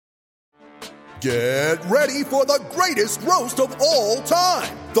Get ready for the greatest roast of all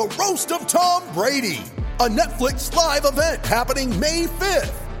time, the Roast of Tom Brady, a Netflix live event happening May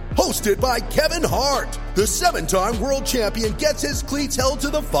 5th. Hosted by Kevin Hart, the 7-time world champion gets his cleats held to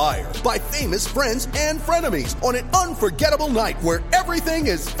the fire by famous friends and frenemies on an unforgettable night where everything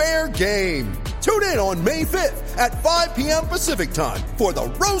is fair game. Tune in on May 5th at 5 p.m. Pacific time for the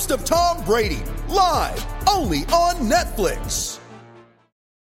Roast of Tom Brady, live only on Netflix.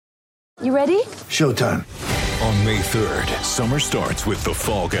 You ready? Showtime. On May 3rd, summer starts with The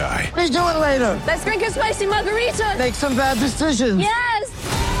Fall Guy. Let's do it later. Let's drink a spicy margarita. Make some bad decisions.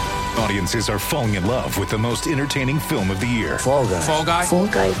 Yes! Audiences are falling in love with the most entertaining film of the year. Fall Guy. Fall Guy? Fall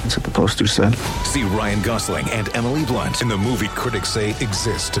Guy. That's what the poster said. See Ryan Gosling and Emily Blunt in the movie critics say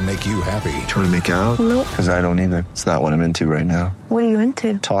exists to make you happy. Trying to make it out? Nope. Because I don't either. It's not what I'm into right now. What are you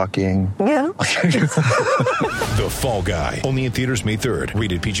into? Talking. Yeah. The Fall Guy. Only in theaters May 3rd.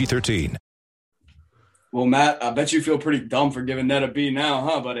 Rated PG-13. Well, Matt, I bet you feel pretty dumb for giving that a B now,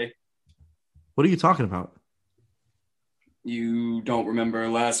 huh, buddy? What are you talking about? You don't remember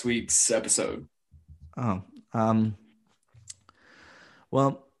last week's episode. Oh,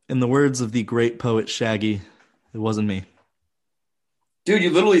 well, in the words of the great poet Shaggy, it wasn't me. Dude, you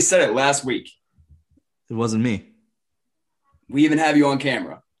literally said it last week. It wasn't me. We even have you on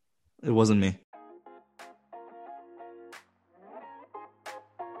camera. It wasn't me.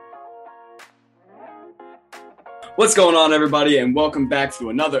 What's going on, everybody, and welcome back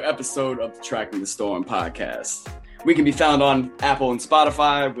to another episode of the Tracking the Storm podcast. We can be found on Apple and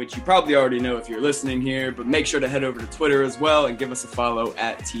Spotify, which you probably already know if you're listening here, but make sure to head over to Twitter as well and give us a follow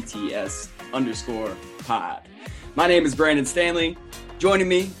at TTS_pod. My name is Brandon Stanley. Joining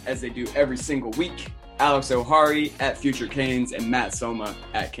me, as they do every single week, Alex O'Hari at Future Canes and Matt Soma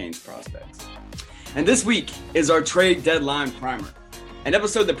at Canes Prospects. And this week is our trade deadline primer. An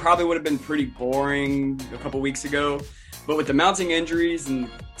episode that probably would have been pretty boring a couple weeks ago, but with the mounting injuries and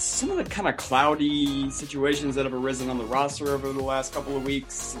some of the kind of cloudy situations that have arisen on the roster over the last couple of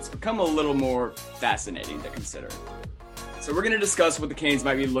weeks, it's become a little more fascinating to consider. So we're going to discuss what the Canes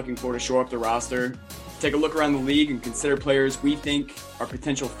might be looking for to shore up the roster, take a look around the league and consider players we think are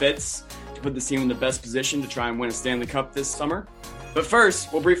potential fits to put the team in the best position to try and win a Stanley Cup this summer. But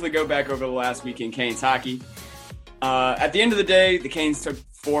first, we'll briefly go back over the last week in Canes hockey. At the end of the day, the Canes took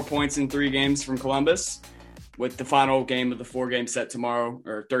 4 points in 3 games from Columbus, with the final game of the 4-game set tomorrow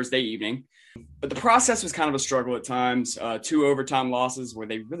or Thursday evening. But the process was kind of a struggle at times. 2 overtime losses where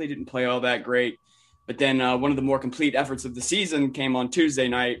they really didn't play all that great. But then one of the more complete efforts of the season came on Tuesday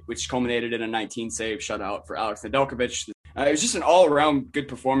night, which culminated in a 19-save shutout for Alex Nedeljkovic. It was just an all-around good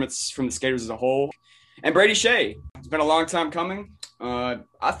performance from the skaters as a whole. And Brady Skjei, it's been a long time coming.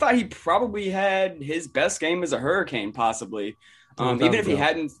 I thought he probably had his best game as a Hurricane, possibly. Even if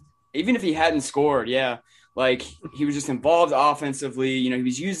he hadn't scored, yeah. Like, he was just involved offensively. You know, he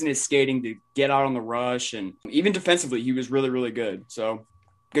was using his skating to get out on the rush. And even defensively, he was really, really good. So,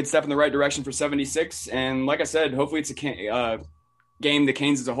 good step in the right direction for 76. And like I said, hopefully it's a game the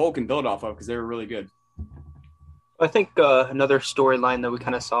Canes as a whole can build off of because they were really good. I think another storyline that we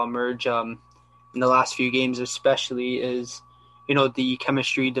kind of saw emerge in the last few games especially is, you know, the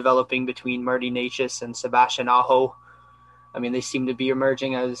chemistry developing between Marty Necas and Sebastian Aho. I mean, they seem to be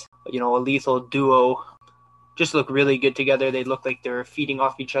emerging as, you know, a lethal duo. Just look really good together. They look like they're feeding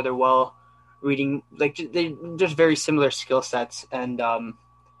off each other well, reading, like, they just very similar skill sets. And,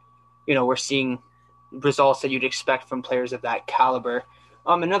 you know, we're seeing results that you'd expect from players of that caliber.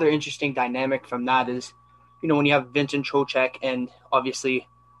 Another interesting dynamic from that is, you know, when you have Vincent Trocheck and obviously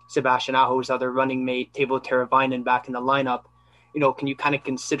Sebastian Aho's other running mate, Teuvo Teravainen, back in the lineup, you know, can you kind of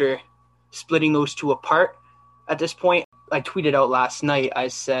consider splitting those two apart at this point? I tweeted out last night, I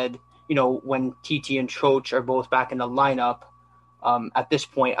said, you know, when TT and Troch are both back in the lineup, at this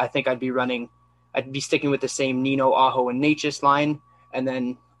point, I think I'd be sticking with the same Nino, Aho, and Necas line. And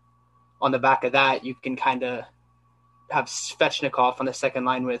then on the back of that, you can kind of have Svechnikov on the second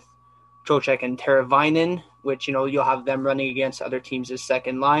line with Trocheck and Teravainen, which, you know, you'll have them running against other teams as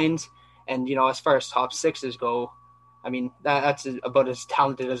second lines. And, you know, as far as top sixes go, I mean, that's about as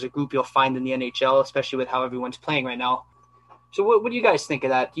talented as a group you'll find in the NHL, especially with how everyone's playing right now. So what do you guys think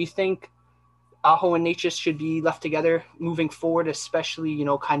of that? Do you think Aho and Necas should be left together moving forward, especially, you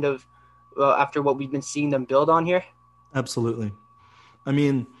know, kind of after what we've been seeing them build on here? Absolutely. I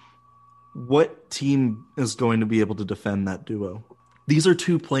mean, what team is going to be able to defend that duo? These are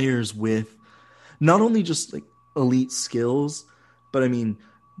two players with not only just like elite skills, but I mean,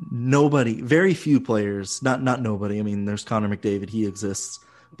 very few players, not nobody. I mean, there's Connor McDavid, he exists,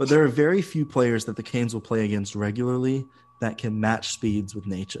 but there are very few players that the Canes will play against regularly that can match speeds with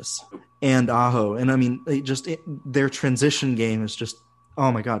Necas. and Aho. And I mean, their transition game is just,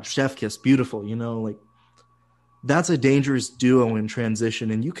 oh my God, chef kiss, beautiful. Like that's a dangerous duo in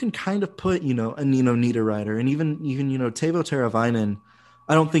transition. And you can kind of put, a Nino Niederreiter and even Teuvo Teravainen.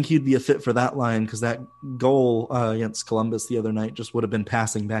 I don't think he'd be a fit for that line because that goal against Columbus the other night just would have been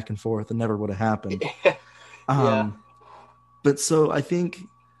passing back and forth and never would have happened. Yeah. But so I think,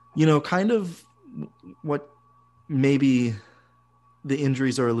 kind of what maybe the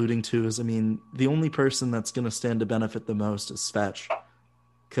injuries are alluding to is, the only person that's going to stand to benefit the most is Svech.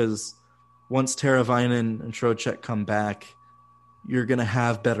 Because once Teravainen and Trocheck come back, you're going to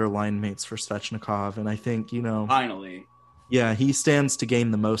have better line mates for Svechnikov. And I think, finally. Yeah, he stands to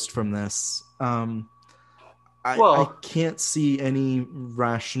gain the most from this. I can't see any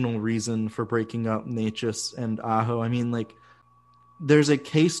rational reason for breaking up Necas and Aho. There's a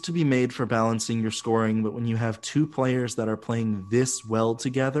case to be made for balancing your scoring, but when you have two players that are playing this well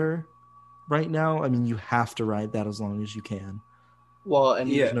together right now, you have to ride that as long as you can. Well,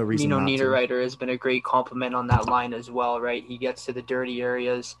 and there's no reason not to. Niederreiter has been a great compliment on that line as well, right? He gets to the dirty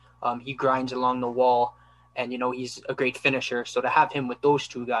areas. He grinds along the wall. And, he's a great finisher. So to have him with those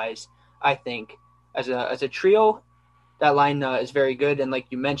two guys, I think, as a trio, that line is very good. And like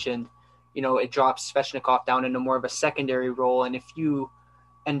you mentioned, it drops Svechnikov down into more of a secondary role. And if you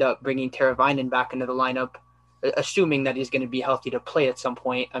end up bringing Teravainen back into the lineup, assuming that he's going to be healthy to play at some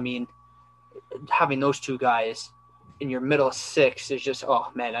point, having those two guys in your middle six is just, oh,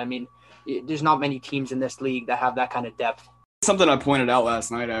 man. There's not many teams in this league that have that kind of depth. Something I pointed out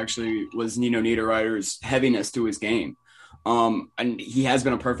last night actually was Nino Niederreiter's heaviness to his game. And he has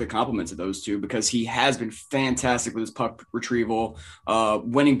been a perfect complement to those two because he has been fantastic with his puck retrieval,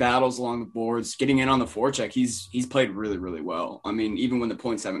 winning battles along the boards, getting in on the forecheck. He's played really, really well. Even when the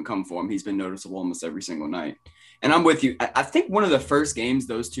points haven't come for him, he's been noticeable almost every single night. And I'm with you. I think one of the first games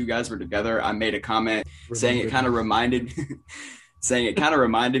those two guys were together, I made a comment saying it kind of reminded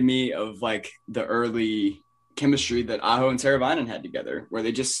me of like the early chemistry that Aho and Teravainen had together, where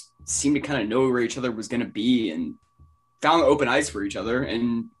they just seemed to kind of know where each other was going to be and found the open ice for each other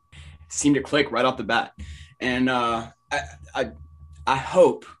and seemed to click right off the bat. And I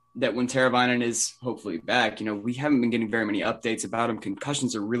hope that when Teravainen is hopefully back, we haven't been getting very many updates about him.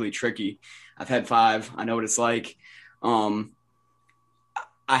 Concussions are really tricky. I've had 5. I know what it's like. I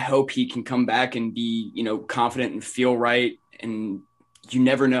hope he can come back and be, confident and feel right. And you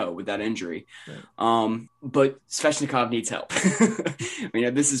never know with that injury. Right. But Svechnikov needs help.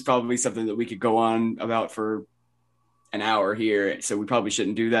 This is probably something that we could go on about for an hour here, so we probably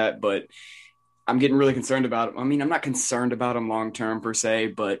shouldn't do that, but I'm getting really concerned about him. I'm not concerned about him long-term per se,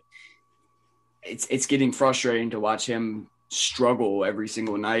 but it's getting frustrating to watch him struggle every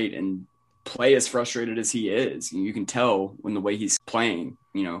single night and play as frustrated as he is. You can tell when the way he's playing,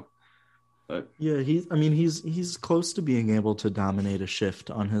 But yeah, he's close to being able to dominate a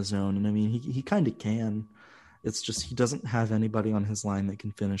shift on his own, and he kind of can. It's just he doesn't have anybody on his line that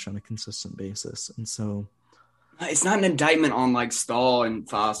can finish on a consistent basis, and so it's not an indictment on like Stahl and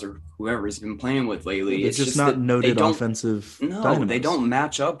Foss or whoever he's been playing with lately. It's just not noted offensive. No, dynamos. They don't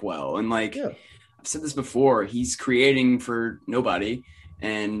match up well, and I've said this before. He's creating for nobody,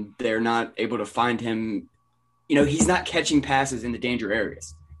 and they're not able to find him. He's not catching passes in the danger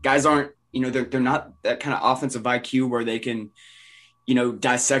areas. Guys aren't. They're not that kind of offensive IQ where they can,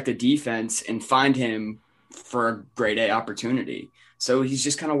 dissect a defense and find him for a grade A opportunity. So he's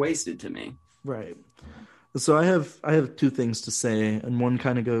just kind of wasted to me. Right. So I have 2 things to say, and one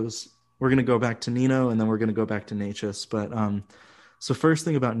kind of goes, we're going to go back to Nino and then we're going to go back to Necas. But so first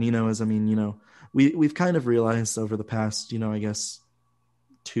thing about Nino is, we've kind of realized over the past, I guess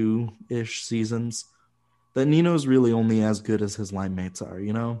 2-ish seasons that Nino's really only as good as his line mates are,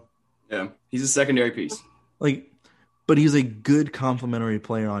 Yeah, he's a secondary piece. But he's a good complementary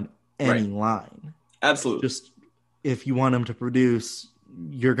player on any line. Absolutely. Just if you want him to produce,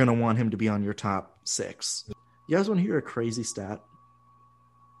 you're going to want him to be on your top 6. You guys want to hear a crazy stat?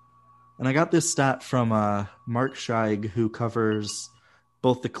 And I got this stat from Mark Scheig, who covers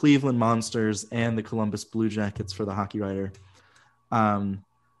both the Cleveland Monsters and the Columbus Blue Jackets for the Hockey Writer.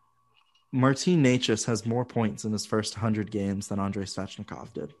 Martin Necas has more points in his first 100 games than Andrei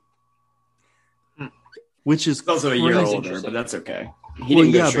Svechnikov did. Which is also a year older, but that's okay. He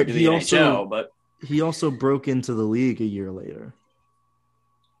didn't go straight to the NHL, but he also broke into the league a year later.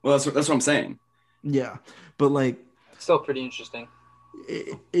 Well, that's what I'm saying. Yeah, but still pretty interesting.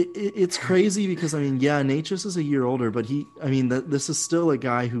 It's crazy because Necas is a year older, but this is still a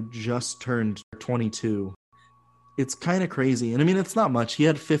guy who just turned 22. It's kind of crazy, and it's not much. He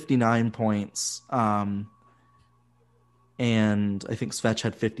had 59 points, and I think Svech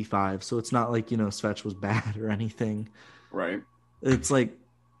had 55. So it's not like, Svech was bad or anything. Right. It's like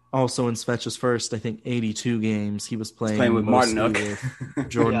also in Svech's first, I think 82 games, he was playing with mostly Martinook. with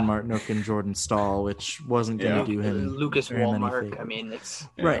Jordan Yeah. Martinook and Jordan Stahl, which wasn't going to do him Lucas very many Wallmark. favors. I mean, it's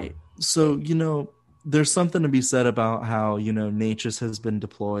Right. So, there's something to be said about how, Natchez has been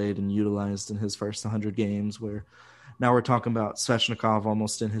deployed and utilized in his first 100 games, where now we're talking about Svechnikov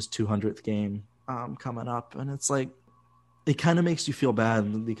almost in his 200th game coming up. And it's like, it kind of makes you feel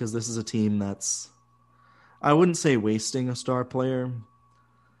bad because this is a team that's, I wouldn't say wasting a star player.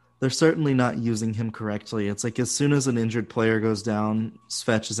 They're certainly not using him correctly. It's like as soon as an injured player goes down,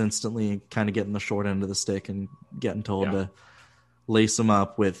 Svech is instantly kind of getting the short end of the stick and getting told to lace him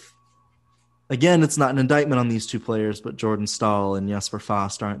up with, again, it's not an indictment on these two players, but Jordan Stahl and Jesper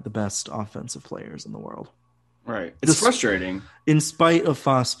Fast aren't the best offensive players in the world. Right. It's frustrating. In spite of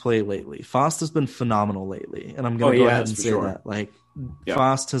Fast's play lately. Fast has been phenomenal lately, and I'm going to go ahead and say that. Like,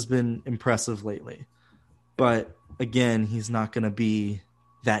 Fast has been impressive lately. But, again, he's not going to be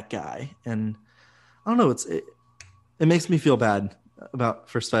that guy. And I don't know, it makes me feel bad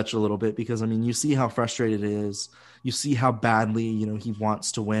for Svech a little bit because, I mean, you see how frustrated it is. You see how badly, he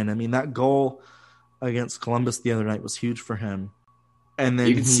wants to win. I mean, that goal against Columbus the other night was huge for him. And then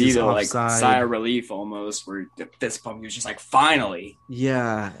you can see the offside. Sigh of relief almost where the fist pump, he was just like, finally.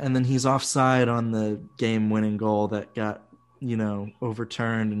 Yeah, and then he's offside on the game-winning goal that got,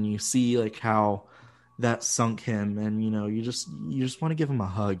 overturned, and you see like how that sunk him, and you just want to give him a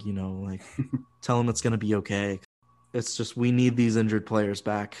hug, like tell him it's going to be okay. It's just we need these injured players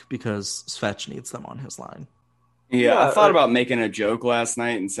back because Svech needs them on his line. Yeah, I thought about making a joke last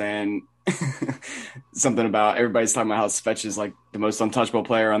night and saying something about everybody's talking about how Svech is like the most untouchable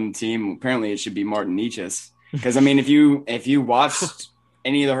player on the team. Apparently, it should be Martin Necas. Because I mean, if you watched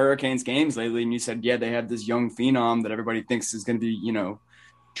any of the Hurricanes games lately, and you said, yeah, they have this young phenom that everybody thinks is going to be,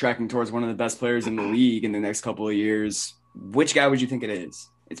 tracking towards one of the best players in the league in the next couple of years, which guy would you think it is?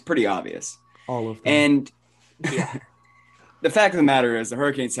 It's pretty obvious. All of them. And the fact of the matter is, the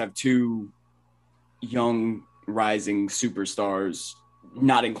Hurricanes have two young rising superstars,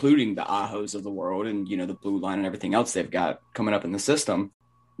 not including the Ahos of the world and, the blue line and everything else they've got coming up in the system.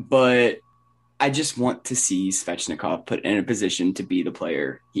 But I just want to see Svechnikov put in a position to be the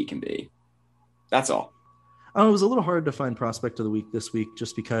player he can be. That's all. It was a little hard to find prospect of the week this week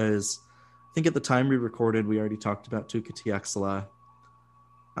just because I think at the time we recorded, we already talked about Tuukka Tiaksala.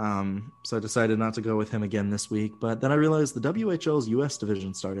 So I decided not to go with him again this week. But then I realized the WHL's U.S.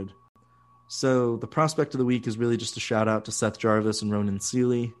 division started. So the prospect of the week is really just a shout out to Seth Jarvis and Ronan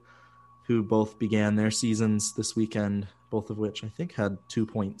Seeley, who both began their seasons this weekend, both of which I think had 2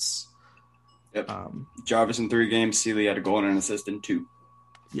 points. Yep. Jarvis in 3 games, Seeley had a goal and an assist in 2.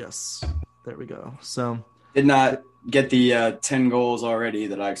 Yes, there we go. So did not get the 10 goals already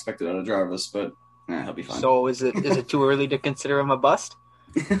that I expected out of Jarvis, but he'll be fine. So is it too early to consider him a bust?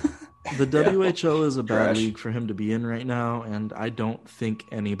 The WHL is a bad Trash. league for him to be in right now, and I don't think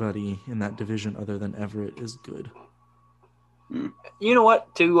anybody in that division other than Everett is good. You know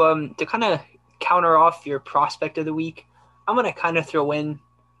what? To kind of counter off your prospect of the week, I'm going to kind of throw in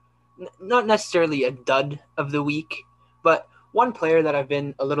not necessarily a dud of the week, but one player that I've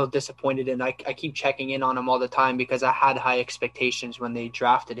been a little disappointed in. I keep checking in on him all the time because I had high expectations when they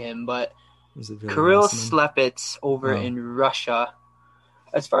drafted him, but Kirill Slepets over in Russia.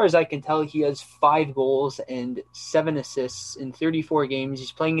 As far as I can tell, he has 5 goals and 7 assists in 34 games.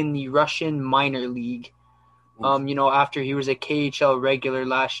 He's playing in the Russian minor league. After he was a KHL regular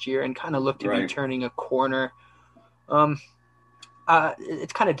last year and kind of looked to be turning a corner.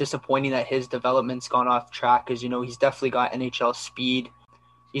 It's kind of disappointing that his development's gone off track because, he's definitely got NHL speed.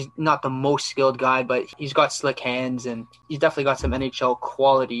 He's not the most skilled guy, but he's got slick hands and he's definitely got some NHL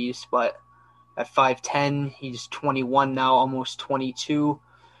qualities, but at 5'10", he's 21 now, almost 22.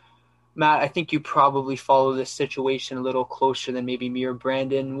 Matt, I think you probably follow this situation a little closer than maybe me or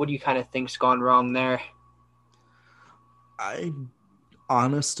Brandon. What do you kind of think's gone wrong there? I,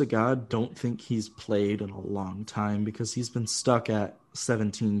 honest to God, don't think he's played in a long time because he's been stuck at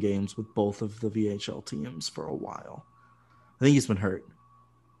 17 games with both of the VHL teams for a while. I think he's been hurt.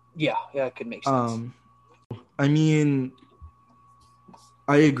 Yeah, it could make sense. I mean,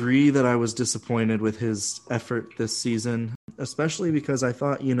 I agree that I was disappointed with his effort this season, especially because I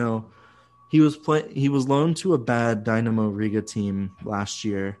thought, he was loaned to a bad Dynamo Riga team last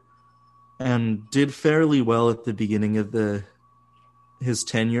year and did fairly well at the beginning of his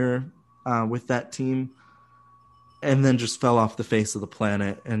tenure with that team, and then just fell off the face of the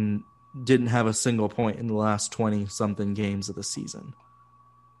planet and didn't have a single point in the last 20-something games of the season.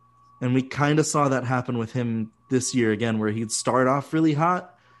 And we kind of saw that happen with him this year again, where he'd start off really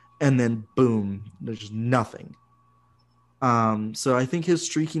hot and then boom, there's just nothing. So I think his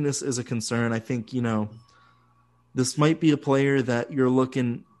streakiness is a concern. I think, this might be a player that you're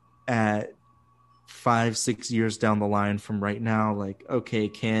looking at 5-6 years down the line from right now. Like, okay,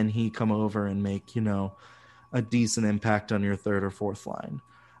 can he come over and make, a decent impact on your third or fourth line?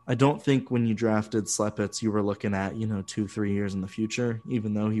 I don't think when you drafted Slepets, you were looking at, 2-3 years in the future,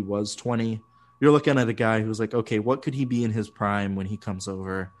 even though he was 20. You're looking at a guy who's like, okay, what could he be in his prime when he comes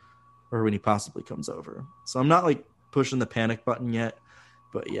over, or when he possibly comes over? So I'm not like pushing the panic button yet,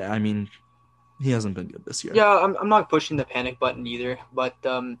 but yeah, I mean, he hasn't been good this year. Yeah, I'm not pushing the panic button either, but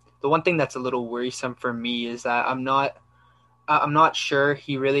the one thing that's a little worrisome for me is that I'm not sure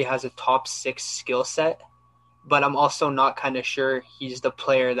he really has a top 6 skill set, but I'm also not kind of sure he's the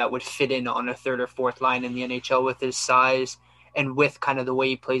player that would fit in on a third or fourth line in the NHL with his size and with kind of the way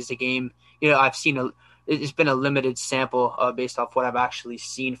he plays the game. I've seen it's been a limited sample based off what I've actually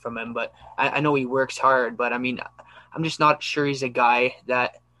seen from him, but I know he works hard, but I mean, I'm just not sure he's a guy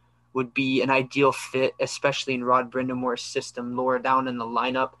that would be an ideal fit, especially in Rod Brindamore's system lower down in the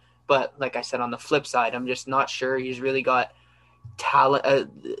lineup. But like I said, on the flip side, I'm just not sure he's really got talent,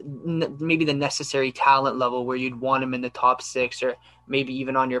 maybe the necessary talent level where you'd want him in the top 6 or maybe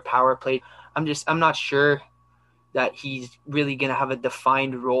even on your power play. I'm not sure that he's really going to have a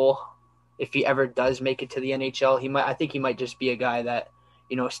defined role if he ever does make it to the NHL. I think he might just be a guy that,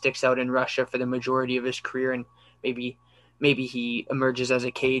 sticks out in Russia for the majority of his career, and maybe he emerges as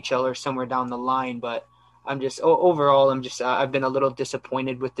a KHL or somewhere down the line. But overall, I've been a little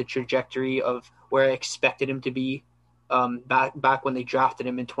disappointed with the trajectory of where I expected him to be back when they drafted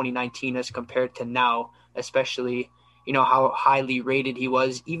him in 2019 as compared to now, especially, how highly rated he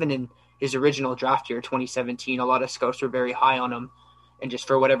was. Even in his original draft year, 2017, a lot of scouts were very high on him. And just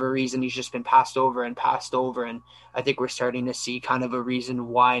for whatever reason, he's just been passed over. And I think we're starting to see kind of a reason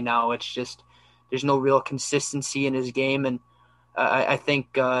why now. It's just there's no real consistency in his game. And I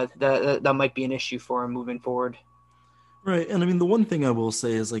think that might be an issue for him moving forward. Right. And I mean, the one thing I will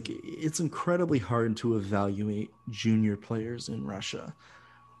say is, like, it's incredibly hard to evaluate junior players in Russia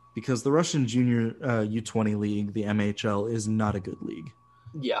because the Russian junior U20 league, the MHL, is not a good league.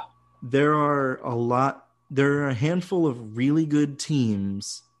 Yeah. There are a handful of really good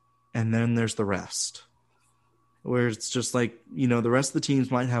teams, and then there's the rest, where it's just like, the rest of the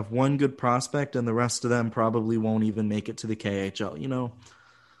teams might have one good prospect and the rest of them probably won't even make it to the KHL,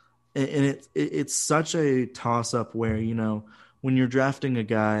 and it's such a toss up where, when you're drafting a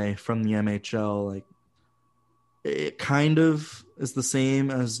guy from the MHL, like, it kind of is the same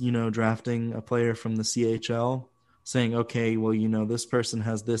as, drafting a player from the CHL, saying, okay, well, this person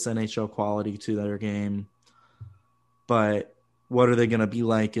has this NHL quality to their game, but what are they going to be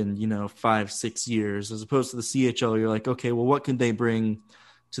like in, 5-6 years? As opposed to the CHL, you're like, okay, well, what can they bring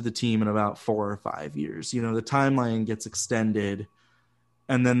to the team in about 4 or 5 years? The timeline gets extended,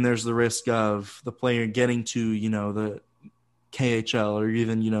 and then there's the risk of the player getting to, the KHL or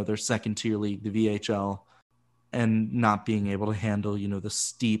even, their second tier league, the VHL, and not being able to handle, the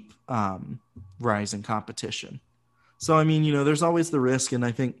steep rise in competition. So, I mean, there's always the risk, and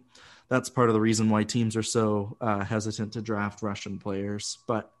I think that's part of the reason why teams are so hesitant to draft Russian players.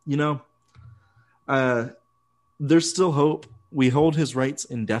 But, there's still hope. We hold his rights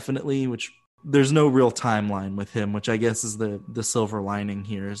indefinitely, which there's no real timeline with him, which I guess is the silver lining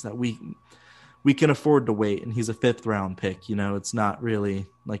here, is that we can afford to wait, and he's a 5th round pick. It's not really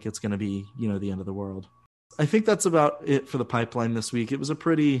like it's going to be, the end of the world. I think that's about it for the pipeline this week. It was a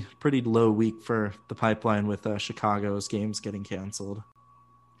pretty low week for the pipeline with Chicago's games getting canceled.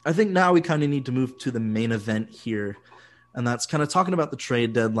 I think now we kind of need to move to the main event here, and that's kind of talking about the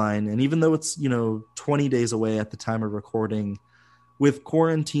trade deadline. And even though it's, 20 days away at the time of recording, with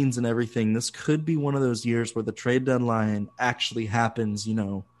quarantines and everything, this could be one of those years where the trade deadline actually happens,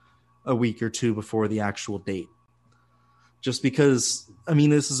 a week or two before the actual date. Just because, I mean,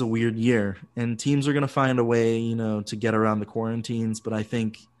 this is a weird year, and teams are going to find a way, to get around the quarantines. But I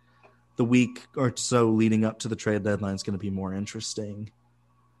think the week or so leading up to the trade deadline is going to be more interesting.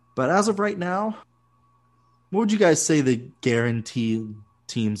 But as of right now, what would you guys say the guaranteed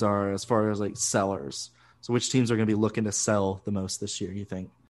teams are as far as like sellers? So which teams are going to be looking to sell the most this year, you think?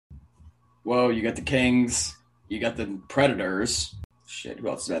 Well, you got the Kings, you got the Predators. Shit, who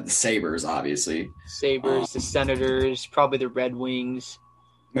else is that? The Sabres, obviously. Sabres, the Senators, probably the Red Wings.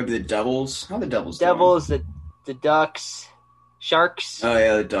 Maybe the Devils. How are the Devils doing? The Ducks, Sharks. Oh,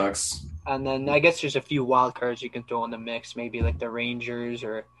 yeah, the Ducks. And then I guess there's a few wild cards you can throw in the mix. Maybe like the Rangers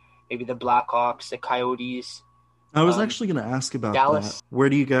or maybe the Blackhawks, the Coyotes. I was actually going to ask about Dallas. that. Where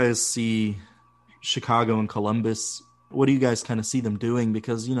do you guys see Chicago and Columbus? What do you guys kind of see them doing?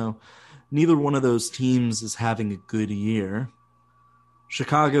 Because, neither one of those teams is having a good year.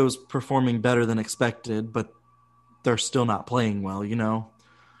 Chicago's performing better than expected, but they're still not playing well,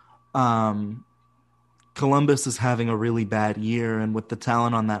 Columbus is having a really bad year, and with the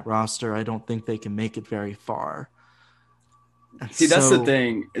talent on that roster, I don't think they can make it very far. See, that's the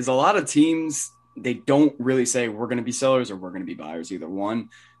thing, is a lot of teams, they don't really say we're going to be sellers or we're going to be buyers, either one.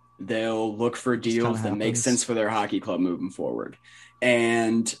 They'll look for deals that make sense for their hockey club moving forward.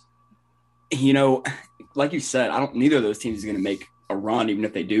 And, like you said, neither of those teams is going to make a run, even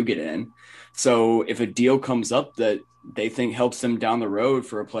if they do get in. So if a deal comes up that they think helps them down the road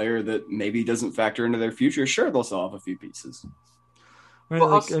for a player that maybe doesn't factor into their future, sure, they'll sell off a few pieces. Right,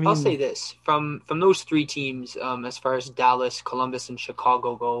 well, I'll say this. From those three teams, as far as Dallas, Columbus, and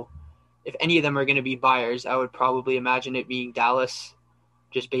Chicago go, if any of them are going to be buyers, I would probably imagine it being Dallas,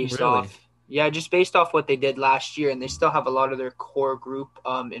 just based off what they did last year, and they still have a lot of their core group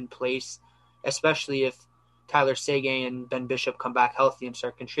in place, especially if Tyler Seguin and Ben Bishop come back healthy and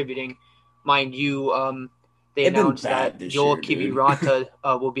start contributing. Mind you, they announced that Joel Kiviranta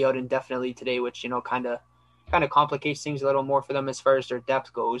will be out indefinitely today, which kind of complicates things a little more for them as far as their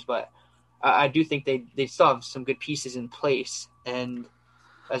depth goes. But I do think they still have some good pieces in place. And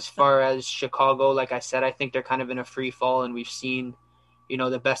as far as Chicago, like I said, I think they're kind of in a free fall, and we've seen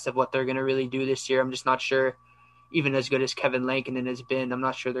the best of what they're going to really do this year. I'm just not sure, even as good as Kevin Lankinen has been, I'm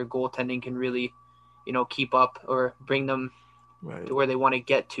not sure their goaltending can really keep up or bring them to where they want to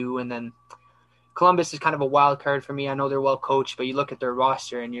get to. And then Columbus is kind of a wild card for me. I know they're well coached, but you look at their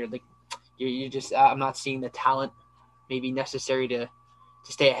roster and you're just I'm not seeing the talent maybe necessary to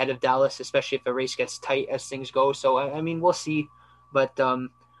stay ahead of Dallas, especially if the race gets tight as things go. So we'll see, but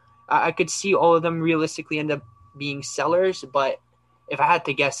I could see all of them realistically end up being sellers. But if I had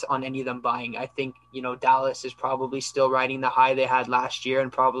to guess on any of them buying, I think Dallas is probably still riding the high they had last year,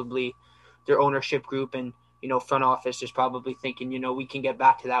 and probably their ownership group and front office is probably thinking we can get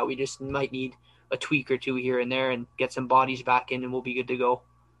back to that. We just might need a tweak or two here and there and get some bodies back in, and we'll be good to go.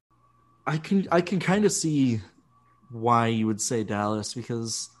 I can kind of see why you would say Dallas,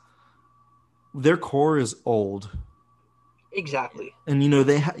 because their core is old. Exactly. And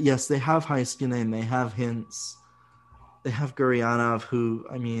they have Heiskanen, they have Hintz, they have Gurianov, who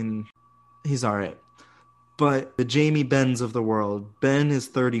he's all right. But the Jamie Benns of the world, Ben is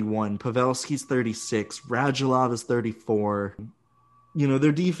 31, Pavelski's 36, Radulov is 34.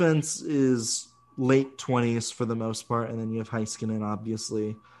 Their defense is late 20s for the most part, and then you have Heiskanen,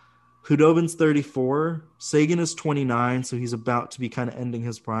 obviously. Hudobin's 34, Seguin is 29, so he's about to be kind of ending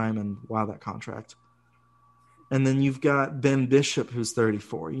his prime, and wow, that contract. And then you've got Ben Bishop, who's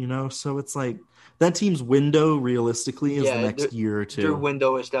 34, so it's like that team's window realistically is the next year or two. Their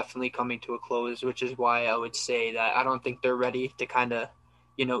window is definitely coming to a close, which is why I would say that I don't think they're ready to kind of,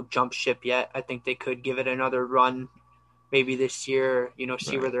 jump ship yet. I think they could give it another run maybe this year,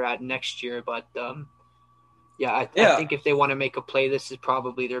 see where they're at next year. But I think if they want to make a play, this is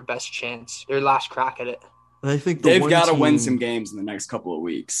probably their best chance, their last crack at it. I think they've got to win some games in the next couple of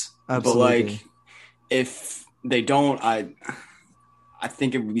weeks. Absolutely. But if they don't, I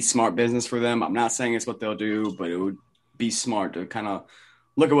think it would be smart business for them. I'm not saying it's what they'll do, but it would be smart to kind of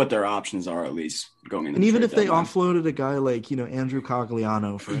look at what their options are, at least going in. And even if they offloaded a guy like, Andrew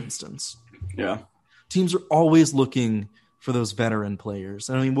Cogliano, for instance. Yeah. Teams are always looking for those veteran players.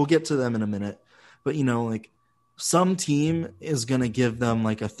 We'll get to them in a minute, but some team is going to give them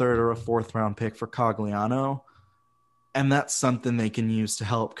like a third or a fourth round pick for Cogliano. And that's something they can use to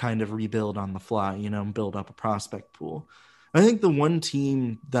help kind of rebuild on the fly, build up a prospect pool. I think the one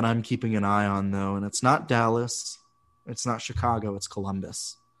team that I'm keeping an eye on, though, and it's not Dallas, it's not Chicago, it's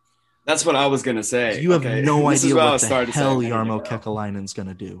Columbus. That's what I was going to say. You have no idea what the hell Jarmo Kekalainen's going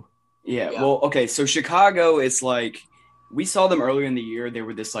to do. Yeah, well, okay, so Chicago is like, we saw them earlier in the year. They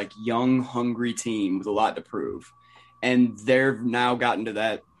were this like young, hungry team with a lot to prove. And they've now gotten to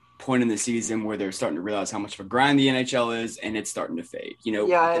that point in the season where they're starting to realize how much of a grind the NHL is, and it's starting to fade.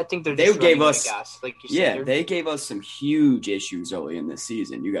 I think they gave us gas, like you said. They gave us some huge issues early in this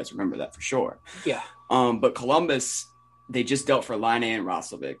season. You guys remember that for sure. Yeah. But Columbus, they just dealt for Laine and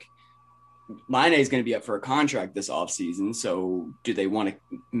Roslovic. Laine is going to be up for a contract this offseason, so do they want to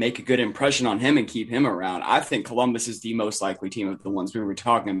make a good impression on him and keep him around? I think Columbus is the most likely team of the ones we were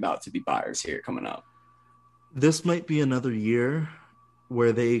talking about to be buyers here coming up. This might be another year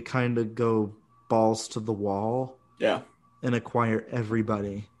where they kind of go balls to the wall and acquire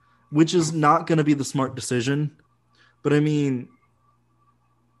everybody, which is not going to be the smart decision. But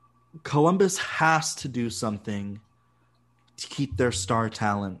Columbus has to do something to keep their star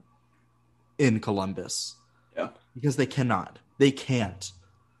talent in Columbus. Yeah. Because they cannot. They can't.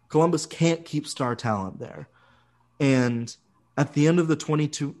 Columbus can't keep star talent there. And at the end of the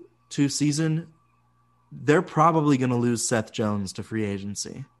 22 season, they're probably going to lose Seth Jones to free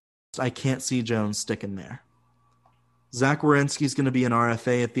agency. I can't see Jones sticking there. Zach Werenski's going to be an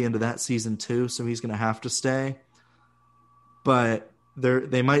RFA at the end of that season too, so he's going to have to stay. But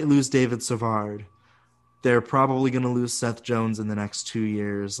they might lose David Savard. They're probably going to lose Seth Jones in the next 2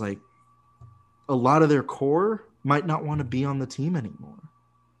 years. Like, a lot of their core might not want to be on the team anymore.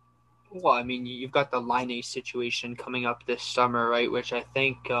 Well, I mean, you've got the Line situation coming up this summer, right? Which I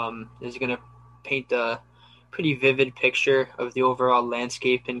think is going to paint a pretty vivid picture of the overall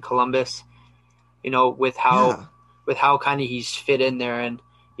landscape in Columbus. You know, with how kind of he's fit in there, and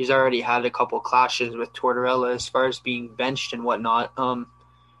he's already had a couple clashes with Tortorella as far as being benched and whatnot.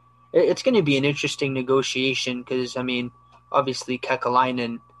 It's going to be an interesting negotiation because, I mean, obviously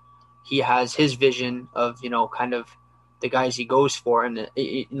Kekalainen, he has his vision of, you know, kind of the guys he goes for. And,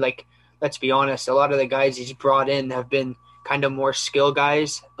 like, let's be honest, a lot of the guys he's brought in have been kind of more skill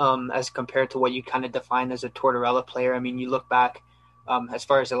guys as compared to what you kind of define as a Tortorella player. I mean, you look back as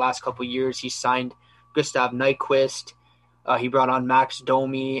far as the last couple of years, he signed Gustav Nyquist, he brought on Max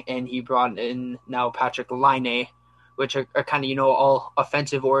Domi, and he brought in now Patrick Laine, which are kind of, you know, all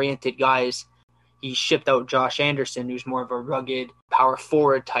offensive-oriented guys. He shipped out Josh Anderson, who's more of a rugged power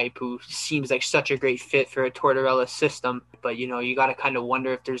forward type who seems like such a great fit for a Tortorella system. But, you know, you got to kind of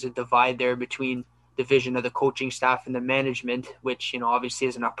wonder if there's a divide there between the vision of the coaching staff and the management, which, you know, obviously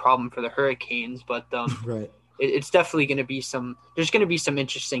isn't a problem for the Hurricanes. But right. It's definitely going to be there's going to be some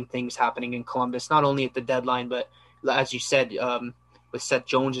interesting things happening in Columbus, not only at the deadline, but as you said, with Seth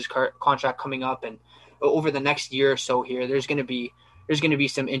Jones' contract coming up and over the next year or so here, there's going to be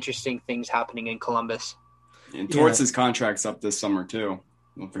some interesting things happening in Columbus. And Torts' contract's up this summer too.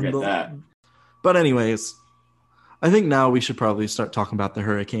 Don't forget that. But anyways, I think now we should probably start talking about the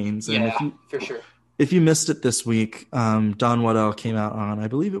Hurricanes. And for sure. If you missed it this week, Don Waddell came out on, I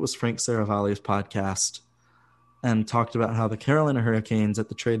believe it was Frank Saravalli's podcast, and talked about how the Carolina Hurricanes at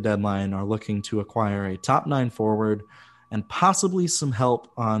the trade deadline are looking to acquire a top 9 forward and possibly some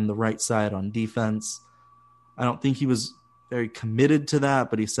help on the right side on defense. I don't think he was very committed to that,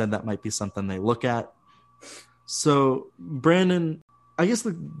 but he said that might be something they look at. So, Brandon, I guess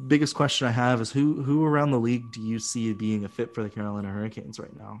the biggest question I have is who around the league do you see being a fit for the Carolina Hurricanes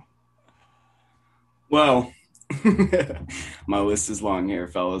right now? Well, my list is long here,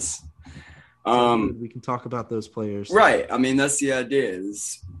 fellas. We can talk about those players. Right. I mean, that's the idea.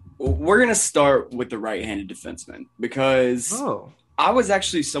 We're going to start with the right-handed defenseman because I was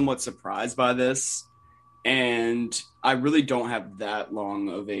actually somewhat surprised by this, and I really don't have that long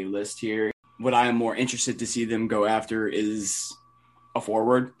of a list here. What I am more interested to see them go after is a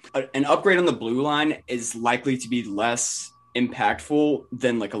forward. An upgrade on the blue line is likely to be less impactful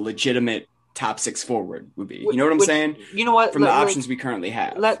than like a legitimate top 6 forward would be. You know what I'm saying? You know what? From the options we currently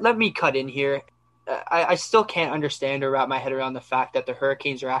have. Let me cut in here. I still can't understand or wrap my head around the fact that the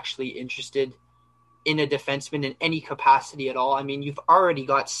Hurricanes are actually interested in a defenseman in any capacity at all. I mean, you've already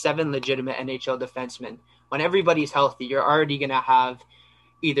got 7 legitimate NHL defensemen. When everybody's healthy, you're already going to have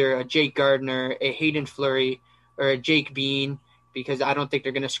either a Jake Gardiner, a Hayden Fleury, or a Jake Bean, because I don't think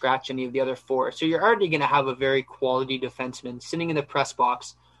they're going to scratch any of the other 4. So you're already going to have a very quality defenseman sitting in the press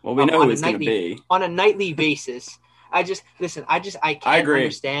box. Well, we know who it's going to be. On a nightly basis. I can't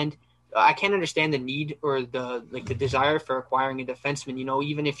understand. I can't understand the need or the desire for acquiring a defenseman. You know,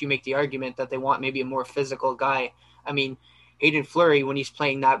 even if you make the argument that they want maybe a more physical guy. I mean, Hayden Fleury, when he's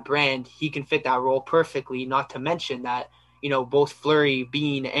playing that brand, he can fit that role perfectly. Not to mention that, you know, both Fleury,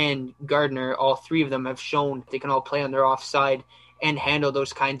 Bean, and Gardner, all 3 of them have shown they can all play on their offside and handle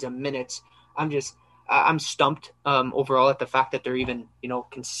those kinds of minutes. I'm stumped overall at the fact that they're even, you know,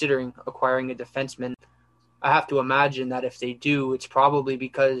 considering acquiring a defenseman. I have to imagine that if they do, it's probably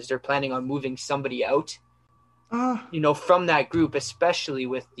because they're planning on moving somebody out, you know, from that group, especially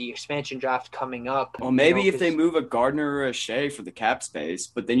with the expansion draft coming up. Well, maybe if they move a Gardner or a Shea for the cap space,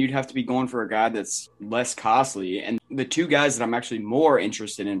 but then you'd have to be going for a guy that's less costly. And the 2 guys that I'm actually more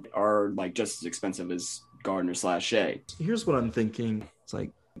interested in are like just as expensive as Gardner/Shea. Here's what I'm thinking. It's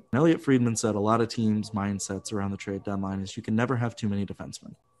like, Elliot Friedman said a lot of teams' mindsets around the trade deadline is you can never have too many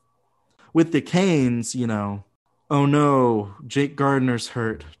defensemen. With the Canes, you know, oh no, Jake Gardner's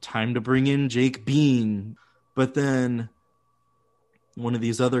hurt. Time to bring in Jake Bean. But then one of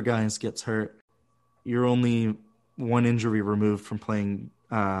these other guys gets hurt. You're only 1 injury removed from playing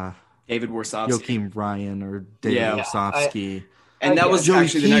David Warsofsky. Joakim Ryan or David Warsofsky. And that was Joey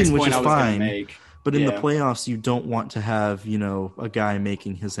actually the Keane, next which point is I was going to fine. make. But in the Yeah. playoffs, you don't want to have, a guy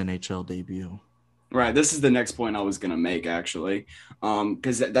making his NHL debut. Right. This is the next point I was going to make, actually,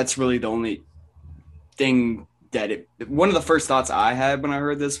 because that's really the only thing one of the first thoughts I had when I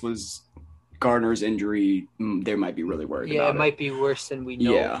heard this was Gardner's injury. They might be really worried Yeah, about it might be worse than we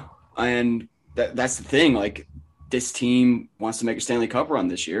know. Yeah. And that's the thing. Like, this team wants to make a Stanley Cup run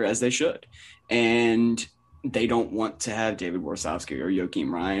this year, as they should. And they don't want to have David Warsawski or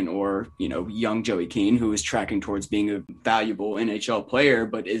Joakim Ryan or, young Joey Keane, who is tracking towards being a valuable NHL player,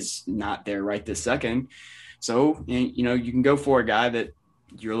 but is not there right this second. So, you can go for a guy that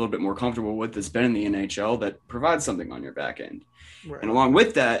you're a little bit more comfortable with that's been in the NHL that provides something on your back end. Right. And along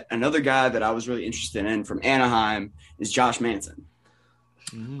with that, another guy that I was really interested in from Anaheim is Josh Manson.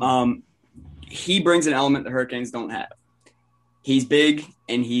 Mm-hmm. He brings an element the Hurricanes don't have. He's big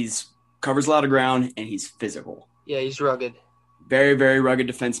and he's covers a lot of ground, and he's physical. Yeah, he's rugged. Very, very rugged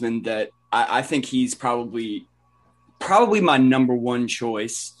defenseman that I think he's probably my number one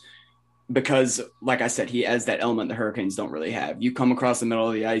choice because, like I said, he has that element the Hurricanes don't really have. You come across the middle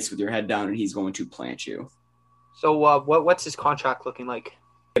of the ice with your head down, and he's going to plant you. So what's his contract looking like?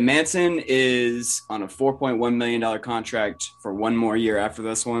 Manson is on a $4.1 million contract for one more year after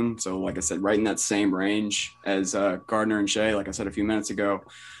this one. So, like I said, right in that same range as Gardner and Shea, like I said a few minutes ago.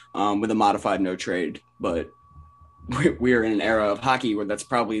 With a modified no trade, but we're in an era of hockey where that's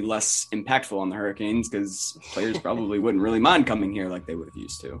probably less impactful on the Hurricanes because players probably wouldn't really mind coming here like they would have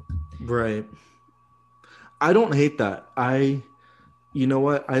used to. Right. I don't hate that. You know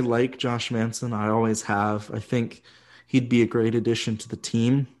what? I like Josh Manson. I always have. I think he'd be a great addition to the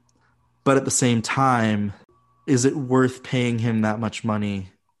team, but at the same time, is it worth paying him that much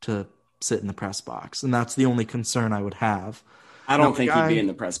money to sit in the press box? And that's the only concern I would have. I don't think he'd be in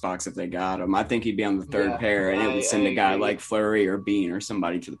the press box if they got him. I think he'd be on the third pair, and it would send a guy like Fleury or Bean or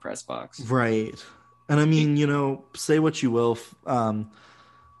somebody to the press box. Right. And I mean, say what you will.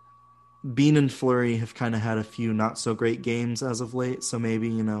 Bean and Fleury have kind of had a few not so great games as of late. So maybe,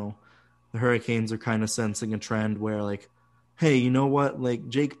 the Hurricanes are kind of sensing a trend where like, hey, you know what? Like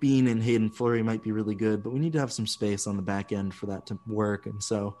Jake Bean and Hayden Fleury might be really good, but we need to have some space on the back end for that to work. And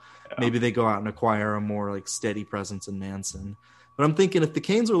so maybe they go out and acquire a more like steady presence in Manson. But I'm thinking if the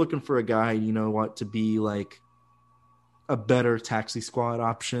Canes are looking for a guy, to be like a better taxi squad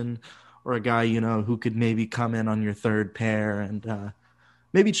option or a guy, who could maybe come in on your third pair and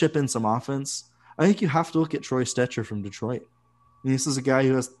maybe chip in some offense, I think you have to look at Troy Stecher from Detroit. I mean, this is a guy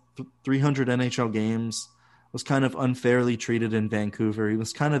who has 300 NHL games, was kind of unfairly treated in Vancouver. He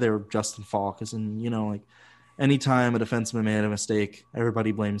was kind of their Justin Falk, as in, like anytime a defenseman made a mistake,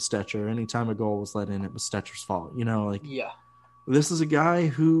 everybody blamed Stecher. Anytime a goal was let in, it was Stetcher's fault. Yeah. This is a guy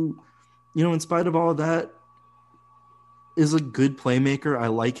who, in spite of all of that, is a good playmaker. I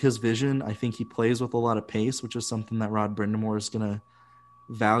like his vision. I think he plays with a lot of pace, which is something that Rod Brind'Amour is going to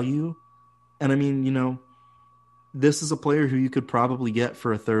value. And I mean, this is a player who you could probably get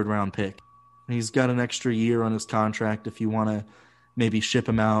for a third-round pick. He's got an extra year on his contract if you want to maybe ship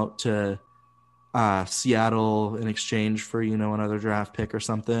him out to Seattle in exchange for, another draft pick or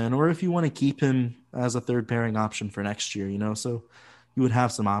something, or if you want to keep him as a third pairing option for next year, so you would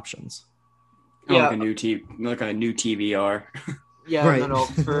have some options. Yeah. Like a new TVR. Yeah, right. No.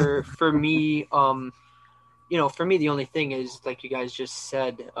 For me, for me, the only thing is, like you guys just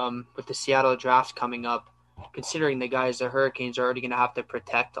said, with the Seattle draft coming up, considering the guys the Hurricanes are already going to have to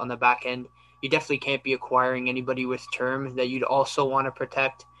protect on the back end, you definitely can't be acquiring anybody with term that you'd also want to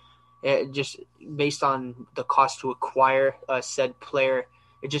protect. Just based on the cost to acquire a said player,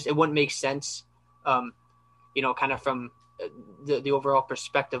 it wouldn't make sense, kind of from the overall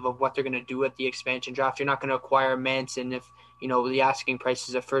perspective of what they're going to do at the expansion draft. You're not going to acquire Manson if, the asking price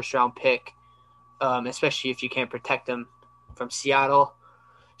is a first-round pick, especially if you can't protect them from Seattle.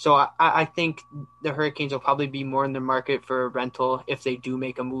 So I think the Hurricanes will probably be more in the market for a rental if they do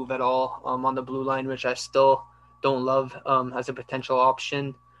make a move at all on the blue line, which I still don't love as a potential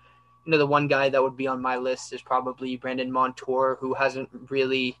option. The one guy that would be on my list is probably Brandon Montour, who hasn't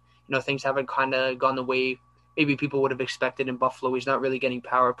really, things haven't kind of gone the way maybe people would have expected in Buffalo. He's not really getting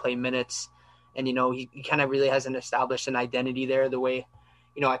power play minutes. And, he kind of really hasn't established an identity there the way,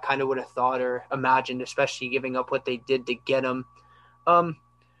 I kind of would have thought or imagined, especially giving up what they did to get him.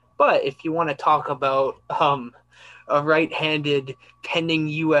 But if you want to talk about a right-handed pending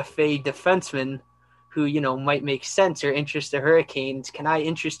UFA defenseman who, might make sense or interest the Hurricanes, can I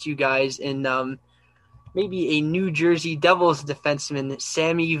interest you guys in maybe a New Jersey Devils defenseman,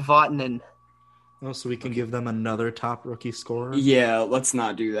 Sami Vatanen? Oh, so we can give them another top rookie scorer? Yeah, let's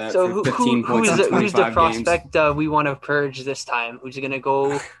not do that. So for 15 points in who's 25 the games. prospect we want to purge this time? Who's going to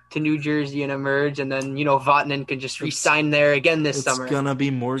go to New Jersey and emerge, and then Vatanen can just re-sign there again this summer? It's gonna be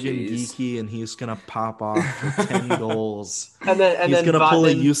Morgan Geekie, and he's gonna pop off for 10 goals. And then he's gonna Vatanen, pull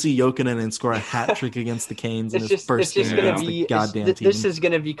a Jussi Jokinen and score a hat trick against the Canes in his first game against the goddamn team. This is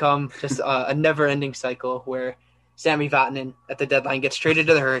gonna become just a never-ending cycle where Sammy Vatanen at the deadline gets traded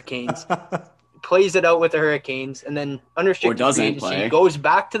to the Hurricanes. Plays it out with the Hurricanes, and then unrestricted free agency goes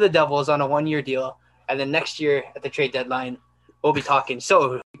back to the Devils on a 1-year deal, and then next year at the trade deadline, we'll be talking.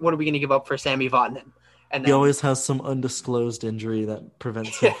 So, what are we going to give up for Sammy Vatanen? And then, he always has some undisclosed injury that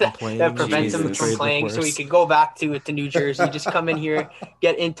prevents him from playing. That prevents him from playing, so he could go back to New Jersey. Just come in here,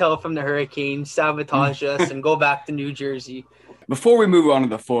 get intel from the Hurricanes, sabotage us, and go back to New Jersey. Before we move on to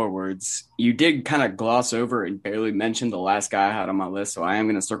the forwards, you did kind of gloss over and barely mention the last guy I had on my list, so I am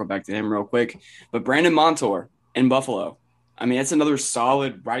going to circle back to him real quick. But Brandon Montour in Buffalo. I mean, it's another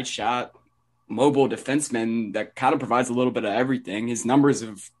solid right shot, mobile defenseman that kind of provides a little bit of everything. His numbers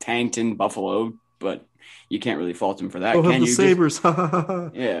have tanked in Buffalo, but you can't really fault him for that, can you? Sabres.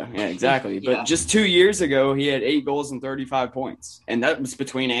 Yeah, exactly. But just 2 years ago, he had 8 goals and 35 points. And that was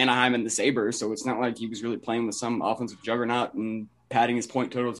between Anaheim and the Sabres, so it's not like he was really playing with some offensive juggernaut and padding his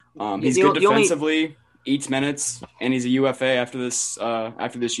point totals. He's good defensively, eats minutes, and he's a UFA after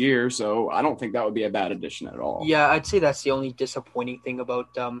this year, so I don't think that would be a bad addition at all. Yeah, I'd say that's the only disappointing thing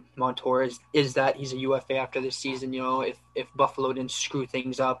about Montour is that he's a UFA after this season. If Buffalo didn't screw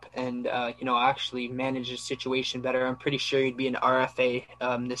things up and actually manage the situation better, I'm pretty sure he'd be an RFA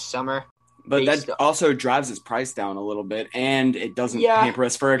this summer. But that also drives his price down a little bit, and it doesn't hamper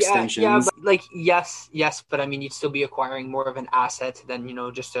us for extensions. Yeah, but yes, but I mean, you'd still be acquiring more of an asset than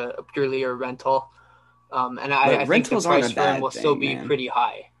just a purely a rental. And I think the price for him will still be pretty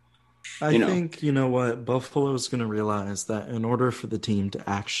high. I think, you know what, Buffalo is going to realize that in order for the team to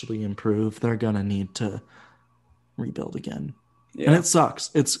actually improve, they're going to need to rebuild again. Yeah. And it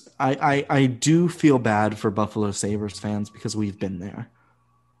sucks. I do feel bad for Buffalo Sabres fans because we've been there.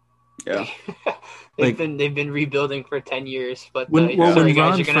 Yeah. they've been rebuilding for 10 years, but when guys, Ron you're going to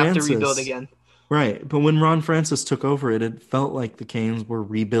have to Francis rebuild again. Right, but when Ron Francis took over it felt like the Canes were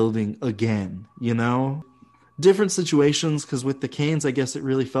rebuilding again, Different situations, because with the Canes, I guess it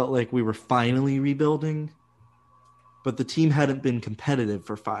really felt like we were finally rebuilding, but the team hadn't been competitive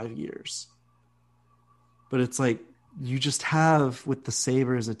for 5 years. But it's like, you just have, with the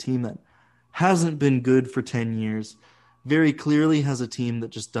Sabres, a team that hasn't been good for 10 years, very clearly has a team that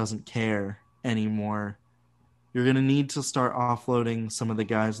just doesn't care anymore. You're going to need to start offloading some of the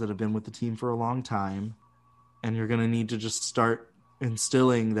guys that have been with the team for a long time. And you're going to need to just start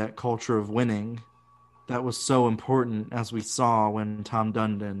instilling that culture of winning that was so important, as we saw when Tom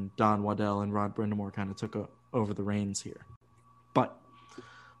Dundon, Don Waddell, and Rod Brindamore kind of took over the reins here. But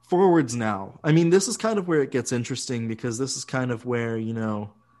forwards now. I mean, this is kind of where it gets interesting, because this is kind of where,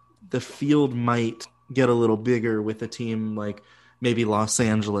 the field might get a little bigger with a team like maybe Los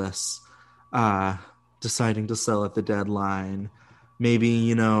Angeles, deciding to sell at the deadline,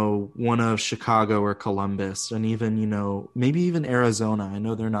 maybe, one of Chicago or Columbus, and even, maybe even Arizona. I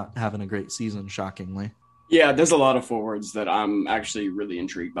know they're not having a great season, shockingly. Yeah, there's a lot of forwards that I'm actually really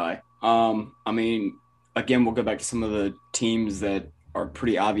intrigued by. I mean, again, we'll go back to some of the teams that are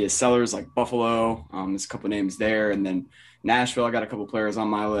pretty obvious sellers, like Buffalo. There's a couple names there, and then Nashville. I got a couple players on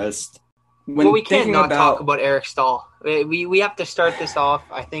my list. We can't not talk about Eric Staal. We have to start this off.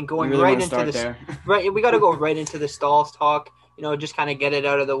 I think going right into this. Right, we got to go right into the Staal talk. Just kind of get it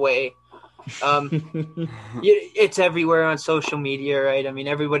out of the way. It's everywhere on social media, right? I mean,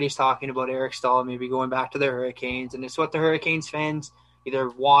 everybody's talking about Eric Staal, maybe going back to the Hurricanes, and it's what the Hurricanes fans either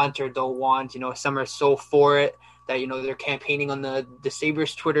want or don't want. Some are so for it that they're campaigning on the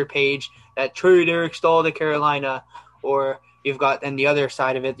Sabres Twitter page that trade Eric Staal to Carolina, or you've got, and the other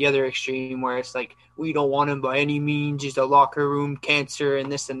side of it, the other extreme, where it's like, we don't want him by any means. He's a locker room cancer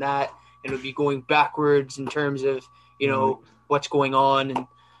and this and that. And it'll be going backwards in terms of, what's going on. And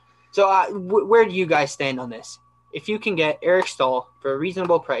so where do you guys stand on this? If you can get Eric Staal for a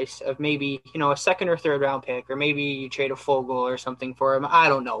reasonable price of maybe, a second or third round pick, or maybe you trade a Fogle or something for him, I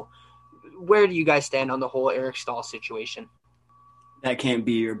don't know. Where do you guys stand on the whole Eric Staal situation? That can't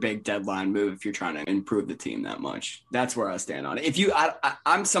be your big deadline move if you're trying to improve the team that much. That's where I stand on it.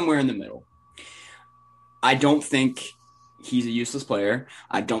 I'm somewhere in the middle. I don't think he's a useless player.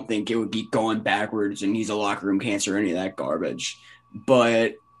 I don't think it would be going backwards and he's a locker room cancer or any of that garbage.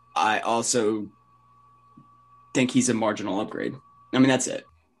 But I also think he's a marginal upgrade. I mean, that's it.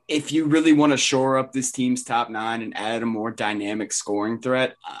 if you really want to shore up this team's top 9 and add a more dynamic scoring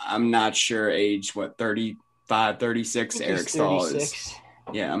threat, I'm not sure age, 35, 36, Eric Staal is.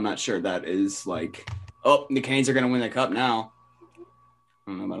 Yeah, I'm not sure that is like, oh, the Canes are going to win the cup now.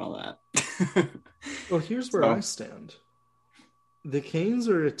 I don't know about all that. Well, here's where I stand. The Canes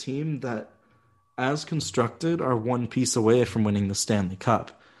are a team that, as constructed, are one piece away from winning the Stanley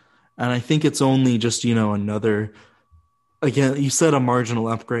Cup. And I think it's only just, another, again, you said a marginal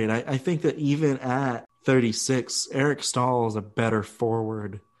upgrade. I think that even at 36, Eric Staal is a better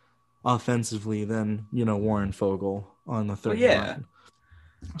forward offensively than, Warren Foegele on the third line.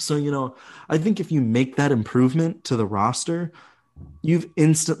 So, I think if you make that improvement to the roster, you've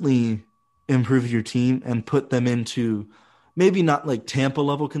instantly improved your team and put them into maybe not like Tampa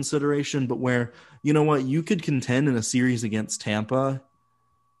level consideration, but where, you could contend in a series against Tampa.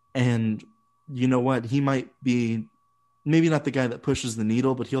 And you know what? He might be maybe not the guy that pushes the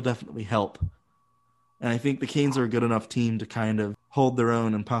needle, but he'll definitely help. And I think the Canes are a good enough team to kind of hold their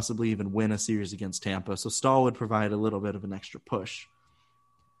own and possibly even win a series against Tampa. So Staal would provide a little bit of an extra push.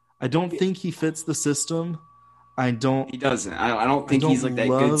 I don't think he fits the system. He doesn't. I don't think he's like that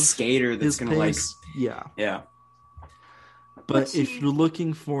good skater that's going to like. Yeah. Yeah. But if you're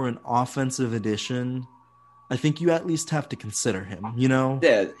looking for an offensive addition, I think you at least have to consider him,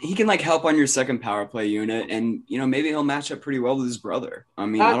 Yeah, he can like help on your second power play unit, and maybe he'll match up pretty well with his brother. I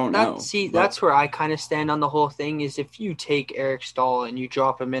mean, I don't know. That's where I kind of stand on the whole thing. Is if you take Eric Staal and you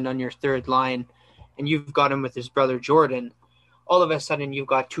drop him in on your third line, and you've got him with his brother Jordan, all of a sudden you've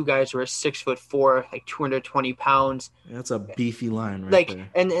got two guys who are 6'4", like 220 pounds. That's a beefy line, right there.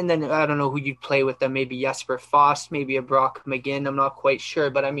 And then I don't know who you'd play with them. Maybe Jesper Fast, maybe a Brock McGinn. I'm not quite sure,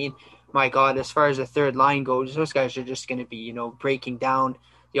 but I mean, my God, as far as the third line goes, those guys are just going to be, breaking down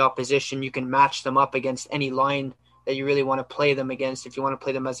the opposition. You can match them up against any line that you really want to play them against. If you want to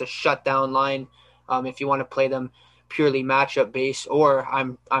play them as a shutdown line, if you want to play them purely matchup based, or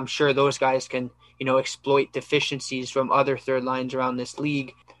I'm sure those guys can, exploit deficiencies from other third lines around this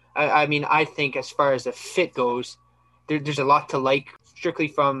league. I mean, I think as far as the fit goes, there's a lot to like strictly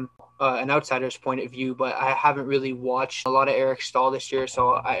from an outsider's point of view, but I haven't really watched a lot of Eric Staal this year,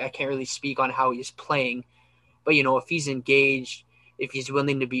 so I can't really speak on how he's playing. But, if he's engaged, if he's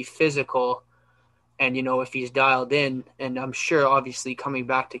willing to be physical, and, if he's dialed in, and I'm sure, obviously, coming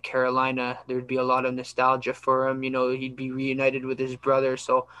back to Carolina, there'd be a lot of nostalgia for him. He'd be reunited with his brother,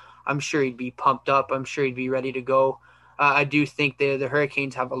 so I'm sure he'd be pumped up. I'm sure he'd be ready to go. I do think the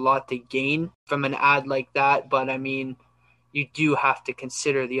Hurricanes have a lot to gain from an ad like that, but, I mean, you do have to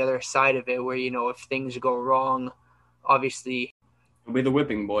consider the other side of it where, if things go wrong, obviously he'll be the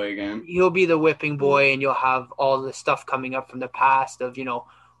whipping boy again. You'll be the whipping boy, and you'll have all the stuff coming up from the past of,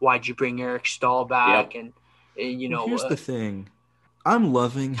 why'd you bring Eric Staal back? Yep. And here's the thing. I'm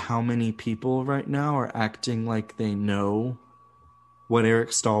loving how many people right now are acting like they know what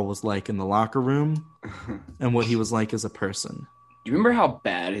Eric Staal was like in the locker room and what he was like as a person. You remember how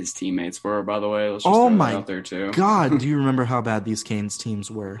bad his teammates were, by the way? Let's just throw that out there too. God, do you remember how bad these Canes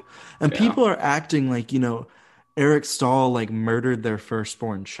teams were? And people are acting like, Eric Staal like murdered their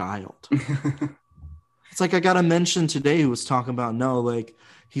firstborn child. It's like I got a mention today who was talking about,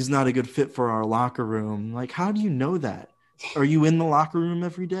 he's not a good fit for our locker room. Like, how do you know that? Are you in the locker room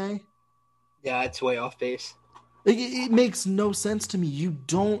every day? Yeah, it's way off base. It makes no sense to me. You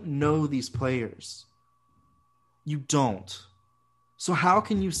don't know these players. You don't. So how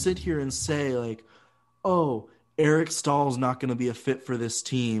can you sit here and say, Eric Stahl's not going to be a fit for this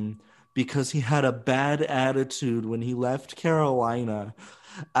team because he had a bad attitude when he left Carolina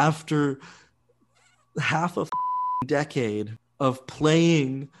after half a decade of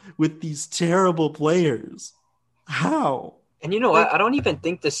playing with these terrible players? How? And I don't even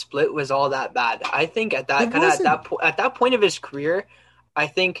think the split was all that bad. I think at that point of his career, I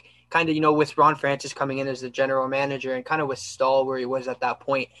think kind of, with Ron Francis coming in as the general manager and kind of with Staal where he was at that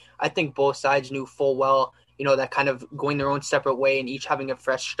point, I think both sides knew full well, that kind of going their own separate way and each having a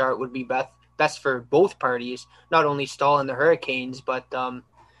fresh start would be best for both parties, not only Staal and the Hurricanes, but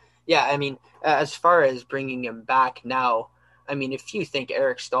I mean, as far as bringing him back now, I mean, if you think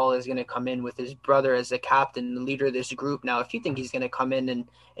Eric Staal is going to come in with his brother as the captain, the leader of this group now, if you think he's going to come in and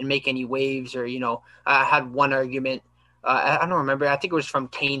make any waves or, I had one argument, I don't remember. I think it was from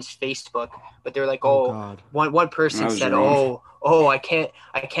Kane's Facebook, but they're like, one person said, I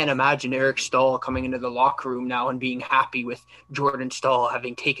can't imagine Eric Staal coming into the locker room now and being happy with Jordan Staal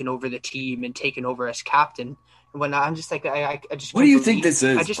having taken over the team and taken over as captain. When I'm just like, I just. What do you think this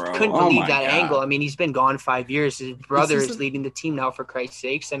is? I just couldn't believe that angle. I mean, he's been gone 5 years. His brother is leading the team now, for Christ's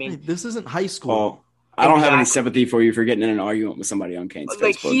sakes. I mean, this isn't high school. I don't have any sympathy for you for getting in an argument with somebody on Kane's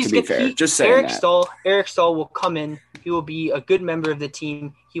Facebook, to be fair. Just saying Eric Stahl will come in. He will be a good member of the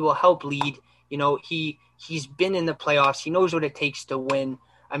team. He will help lead. You know, he's been in the playoffs. He knows what it takes to win.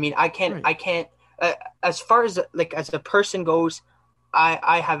 I mean, I can't as far as like as a person goes,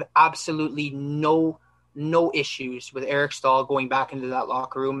 I have absolutely no issues with Eric Stahl going back into that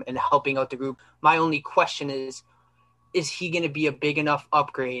locker room and helping out the group. My only question is he going to be a big enough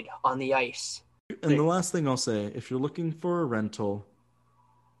upgrade on the ice? And the last thing I'll say, if you're looking for a rental,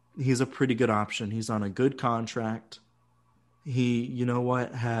 he's a pretty good option. He's on a good contract. He, you know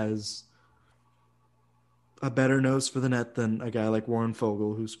what, has a better nose for the net than a guy like Warren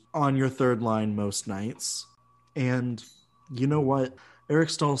Fogle, who's on your third line most nights. And you know what? Eric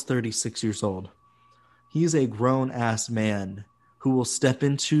Stahl's 36 years old. He's a grown-ass man who will step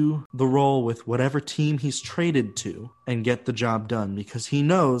into the role with whatever team he's traded to and get the job done because he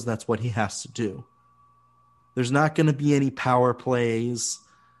knows that's what he has to do. There's not going to be any power plays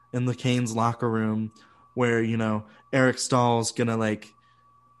in the Canes locker room where, you know, Eric Stahl's going to like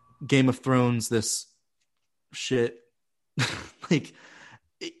Game of Thrones this shit. Like,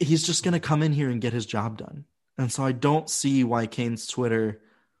 he's just going to come in here and get his job done. And so I don't see why Canes Twitter,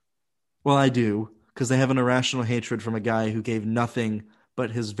 well, I do, because they have an irrational hatred from a guy who gave nothing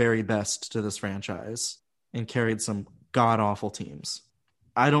but his very best to this franchise and carried some god-awful teams.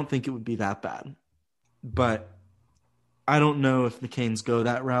 I don't think it would be that bad. But I don't know if the Canes go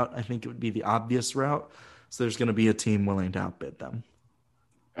that route. I think it would be the obvious route. So there's going to be a team willing to outbid them.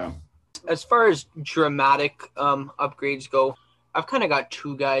 Yeah. As far as dramatic upgrades go, I've kind of got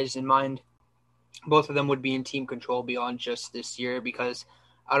two guys in mind. Both of them would be in team control beyond just this year because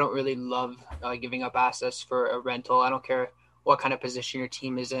I don't really love giving up assets for a rental. I don't care what kind of position your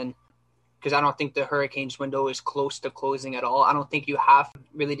team is in because I don't think the Hurricanes window is close to closing at all. I don't think you have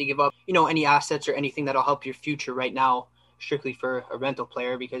really to give up, you know, any assets or anything that'll help your future right now strictly for a rental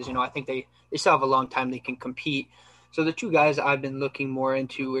player because, you know, I think they still have a long time they can compete. So the two guys I've been looking more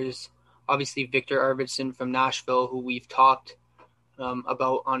into is obviously Victor Arvidsson from Nashville, who we've talked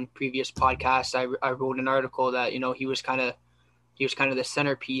about on previous podcasts. I wrote an article that, you know, he was kind of the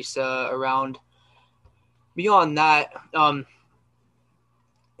centerpiece around. Beyond that,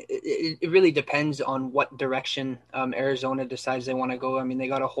 it really depends on what direction Arizona decides they want to go. I mean, they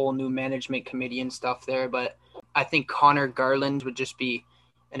got a whole new management committee and stuff there, but I think Connor Garland would just be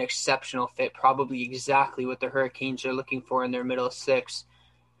an exceptional fit, probably exactly what the Hurricanes are looking for in their middle six.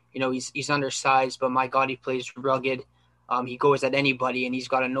 You know, he's undersized, but my God, he plays rugged. He goes at anybody, and he's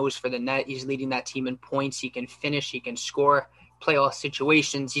got a nose for the net. He's leading that team in points. He can finish. He can score, play all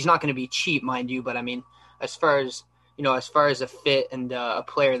situations. He's not going to be cheap, mind you, but I mean, as far as a fit and a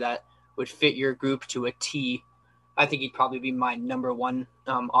player that would fit your group to a T, I think he'd probably be my number one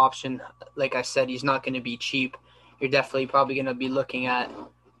option. Like I said, he's not going to be cheap. You're definitely probably going to be looking at, you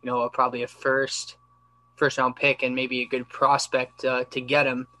know, probably a first round pick and maybe a good prospect to get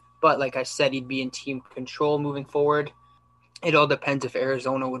him. But like I said, he'd be in team control moving forward. It all depends if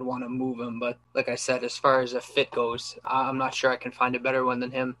Arizona would want to move him. But like I said, as far as a fit goes, I'm not sure I can find a better one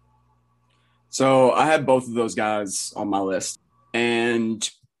than him. So I have both of those guys on my list, and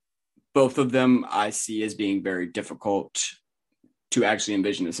both of them I see as being very difficult to actually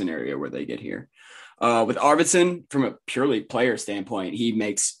envision a scenario where they get here. With Arvidsson, from a purely player standpoint, he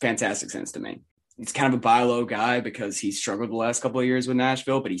makes fantastic sense to me. He's kind of a buy low guy because he struggled the last couple of years with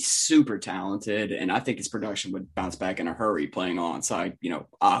Nashville, but he's super talented, and I think his production would bounce back in a hurry playing alongside, you know,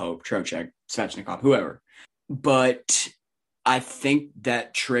 Aho, Trocheck, Svechnikov, whoever. But I think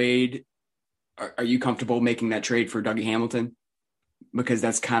that trade, are you comfortable making that trade for Dougie Hamilton? Because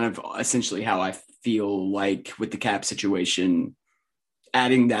that's kind of essentially how I feel like with the cap situation,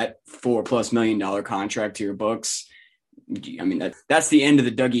 adding that $4+ million contract to your books. I mean, that's the end of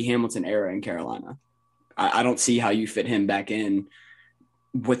the Dougie Hamilton era in Carolina. I don't see how you fit him back in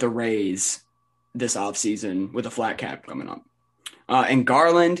with a raise this offseason with a flat cap coming up. And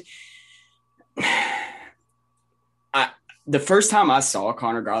Garland, the first time I saw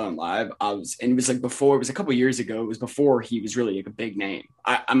Connor Garland live, it was a couple years ago. It was before he was really like a big name.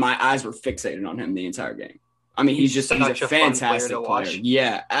 My eyes were fixated on him the entire game. I mean, he's a fantastic player.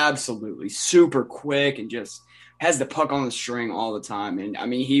 Yeah, absolutely. Super quick and just has the puck on the string all the time. And I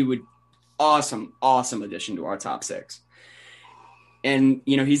mean, he would awesome addition to our top six. And,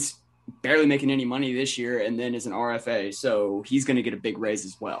 you know, he's barely making any money this year and then is an RFA. So he's going to get a big raise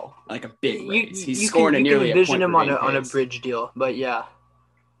as well. Like a big raise. He's scoring nearly a point. You can envision him on a bridge deal, but yeah.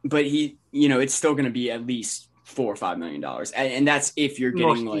 But he, you know, it's still going to be at least $4 or $5 million. And that's if you're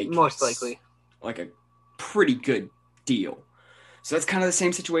getting most likely like a pretty good deal. So that's kind of the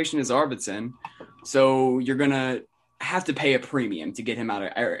same situation as Arvidsson. So you're going to have to pay a premium to get him out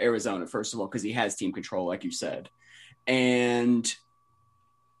of Arizona, first of all, because he has team control, like you said. And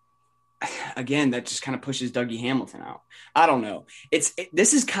again, that just kind of pushes Dougie Hamilton out. I don't know.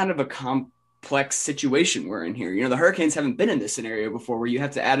 This is kind of a complex situation we're in here. The Hurricanes haven't been in this scenario before where you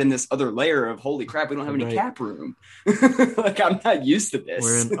have to add in this other layer of, holy crap, we don't have any cap room. Like, I'm not used to this.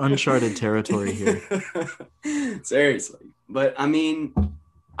 We're in uncharted territory here. Seriously. But I mean,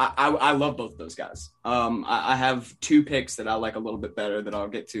 I love both of those guys. I have two picks that I like a little bit better that I'll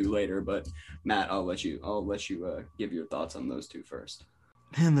get to later, but Matt, I'll let you give your thoughts on those two first.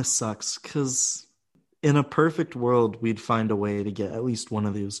 Man, this sucks, because in a perfect world, we'd find a way to get at least one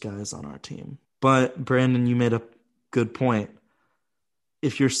of those guys on our team. But Brandon, you made a good point.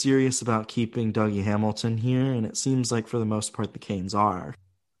 If you're serious about keeping Dougie Hamilton here, and it seems like for the most part the Canes are,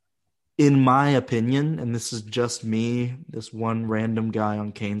 in my opinion, and this is just me, this one random guy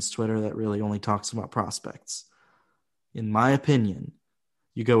on Canes Twitter that really only talks about prospects. In my opinion,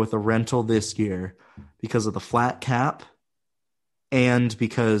 you go with a rental this year because of the flat cap and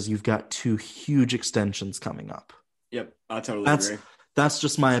because you've got two huge extensions coming up. Yep, I totally agree. That's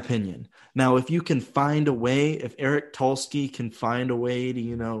just my opinion. Now, if you can find a way, if Eric Tulsky can find a way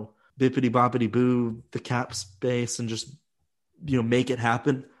to, bippity-boppity-boo the cap space and just, make it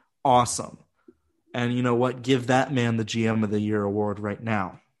happen, awesome. And you know what? Give that man the GM of the Year award right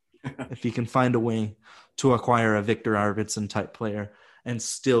now. If he can find a way to acquire a Victor Arvidsson type player and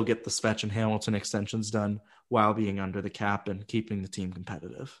still get the Svech and Hamilton extensions done while being under the cap and keeping the team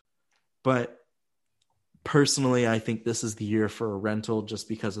competitive. But personally, I think this is the year for a rental just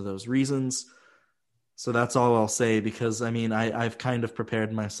because of those reasons. So that's all I'll say, because, I've kind of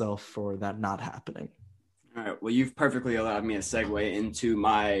prepared myself for that not happening. All right. Well, you've perfectly allowed me a segue into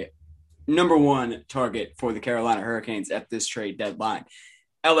my number one target for the Carolina Hurricanes at this trade deadline.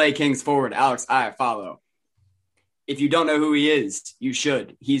 LA Kings forward Alex Iafallo. If you don't know who he is, you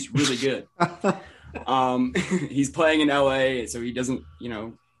should. He's really good. He's playing in LA, so he doesn't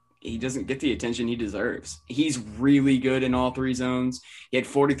get the attention he deserves. He's really good in all three zones. He had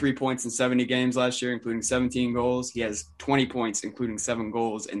 43 points in 70 games last year, including 17 goals. He has 20 points, including 7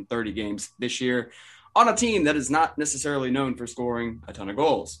 goals in 30 games this year on a team that is not necessarily known for scoring a ton of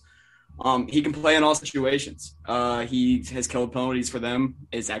goals. He can play in all situations. He has killed penalties for them.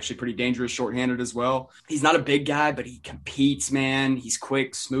 Is actually pretty dangerous shorthanded as well. He's not a big guy, but he competes, man. He's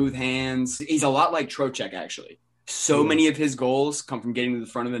quick, smooth hands. He's a lot like Trocheck, actually. So many of his goals come from getting to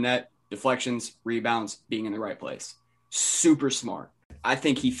the front of the net, deflections, rebounds, being in the right place. Super smart. I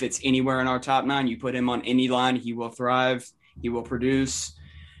think he fits anywhere in our top 9. You put him on any line, he will thrive. He will produce.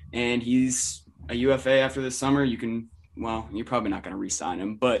 And he's a UFA after this summer. You're probably not going to re-sign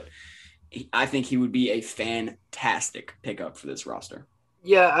him, but I think he would be a fantastic pickup for this roster.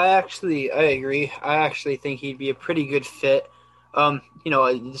 Yeah, I agree. I actually think he'd be a pretty good fit.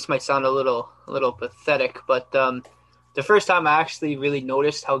 This might sound a little pathetic, but the first time I actually really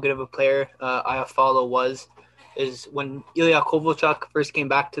noticed how good of a player Iafallo was is when Ilya Kovalchuk first came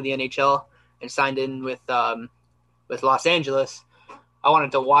back to the NHL and signed in with Los Angeles. I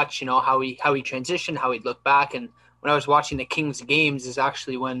wanted to watch, how he transitioned, how he'd look back, and when I was watching the Kings games is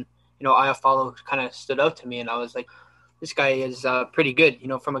actually when Iafallo kind of stood out to me, and I was like, this guy is pretty good,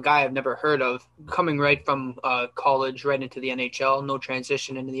 from a guy I've never heard of, coming right from college right into the NHL, no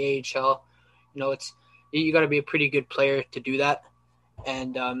transition into the AHL. You got to be a pretty good player to do that.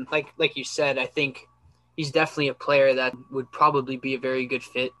 And like you said, I think he's definitely a player that would probably be a very good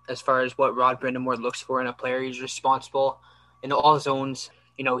fit as far as what Rod Brind'Amour looks for in a player. He's responsible in all zones.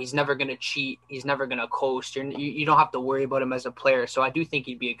 He's never going to cheat. He's never going to coast. You don't have to worry about him as a player. So I do think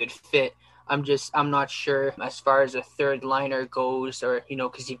he'd be a good fit. I'm not sure as far as a third liner goes, or,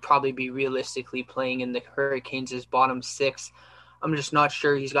 because he'd probably be realistically playing in the Hurricanes' bottom 6. I'm just not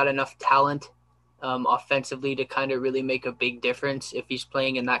sure he's got enough talent offensively to kind of really make a big difference if he's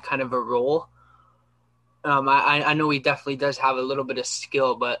playing in that kind of a role. I know he definitely does have a little bit of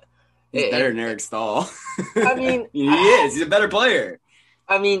skill, but he's better than Eric Staal. He is. He's a better player.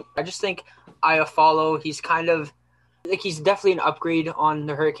 I just think Iafallo, he's kind of like, he's definitely an upgrade on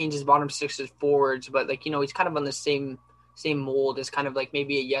the Hurricanes' bottom 6 as forwards, but he's kind of on the same mold as kind of like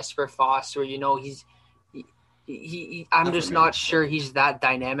maybe a Jesper Fast, or I'm just not sure he's that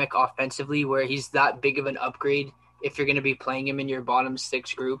dynamic offensively where he's that big of an upgrade if you're going to be playing him in your bottom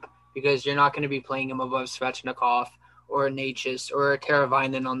 6 group, because you're not going to be playing him above Svechnikov or a Necas or a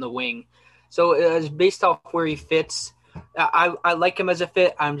Teravainen on the wing. So as based off where he fits, I like him as a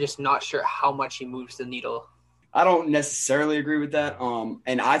fit. I'm just not sure how much he moves the needle. I don't necessarily agree with that.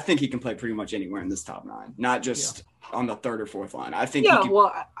 And I think he can play pretty much anywhere in this top 9, not just on the third or fourth line. I think Yeah, he could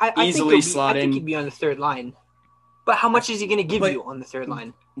well, I easily think slot I think in. he'd be on the third line. But how much is he going to give But- you on the third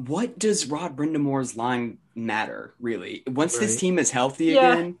line? What does Rod Brindamore's line matter, really? Once this Right. team is healthy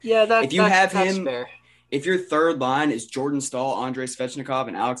Yeah, again, yeah. if you have that's him- fair. if your third line is Jordan Stahl, Andrei Svechnikov,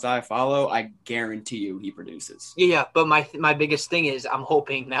 and Alex Iafallo, I guarantee you he produces. Yeah. But my biggest thing is I'm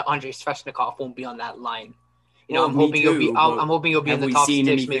hoping that Andrei Svechnikov won't be on that line. You know, Well, I'm me hoping he'll be. too, I'm but hoping he'll be in have the we top seen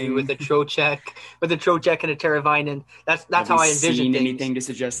six, maybe anything- with a Trocheck, and a Teravainen. That's Have how we I envision seen things. anything to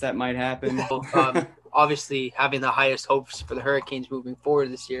suggest that might happen? Obviously, having the highest hopes for the Hurricanes moving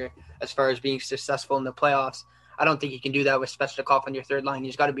forward this year, as far as being successful in the playoffs, I don't think you can do that with Svechnikov on your third line.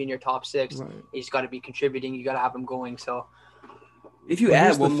 He's got to be in your top six. Right. He's got to be contributing. You got to have him going. So If you Well, add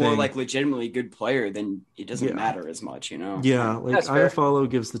here's the one more thing. like legitimately good player, then it doesn't Yeah. matter as much, you know? Yeah, like That's fair. Iafallo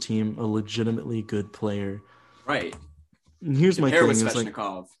gives the team a legitimately good player. Right. And here's my Compare thing: with is like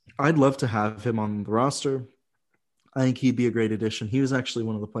Svechnikov. I'd love to have him on the roster. I think he'd be a great addition. He was actually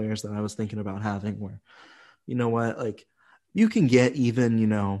one of the players that I was thinking about having. Where, you know what, like you can get even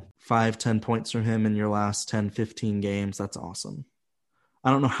 5-10 points from him in your last 10-15 games. That's awesome.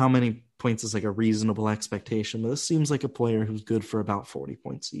 I don't know how many points is like a reasonable expectation, but this seems like a player who's good for about 40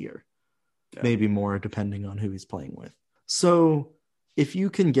 points a year. Yeah. Maybe more depending on who he's playing with. So if you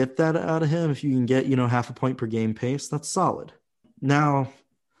can get that out of him, if you can get, half a point per game pace, that's solid. Now,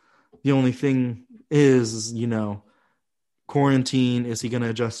 the only thing is, quarantine, is he going to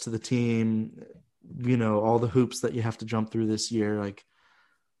adjust to the team? All the hoops that you have to jump through this year. Like,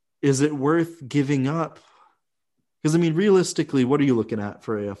 is it worth giving up? Because, realistically, what are you looking at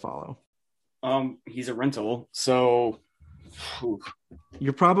for Iafallo? He's a rental, so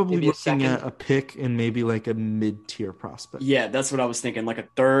You're probably Maybe a looking second. at a pick and maybe like a mid-tier prospect. yeah, that's what I was thinking. Like a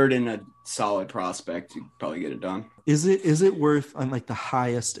third and a solid prospect, you'd probably get it done. Is it worth, on like the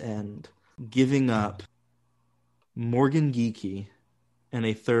highest end, giving up Morgan Geekie and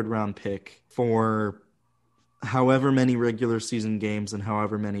a third-round pick for however many regular season games and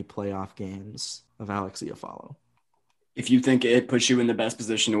however many playoff games of Alex Iafallo? If you think it puts you in the best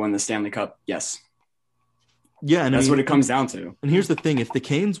position to win the Stanley Cup, yes. Yeah, and That's what it comes down to. And here's the thing: if the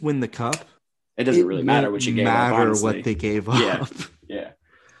Canes win the cup, It doesn't really matter what you gave up, matter honestly. what they gave up. Yeah. Yeah.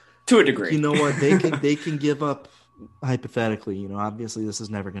 To a degree. You know what? They can give up, hypothetically, obviously this is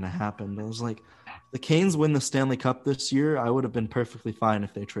never going to happen, but it's like the Canes win the Stanley Cup this year, I would have been perfectly fine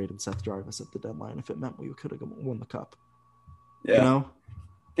if they traded Seth Jarvis at the deadline, if it meant we could have won the cup. Yeah.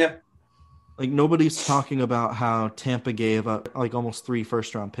 Yeah. Like, nobody's talking about how Tampa gave up like almost 3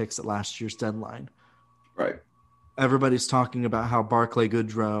 first-round picks at last year's deadline. Right. Everybody's talking about how Barclay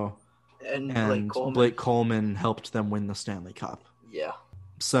Goodrow and and Blake Coleman helped them win the Stanley Cup. Yeah.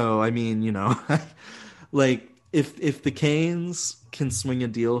 So, like if the Canes can swing a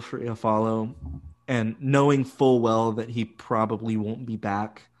deal for Iafallo, and knowing full well that he probably won't be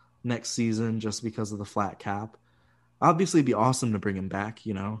back next season just because of the flat cap, obviously it'd be awesome to bring him back,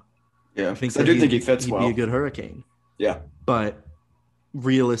 Yeah. I think I do think he fits he'd well. be a good Hurricane. Yeah. But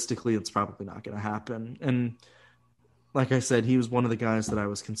realistically, it's probably not going to happen. And like I said, he was one of the guys that I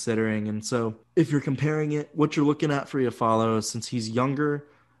was considering. And so if you're comparing it, what you're looking at for Iafallo, since he's younger,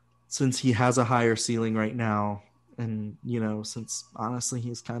 since he has a higher ceiling right now, and, since honestly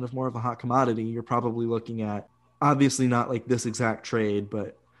he's kind of more of a hot commodity, you're probably looking at, obviously not like this exact trade,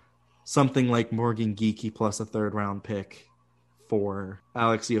 but something like Morgan Geekie plus a third-round pick for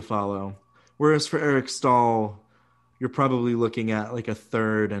Alex Iafallo. Whereas for Eric Stahl, you're probably looking at like a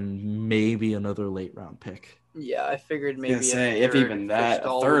third and maybe another late-round pick. Yeah, I figured maybe gonna say, a if third even for that, a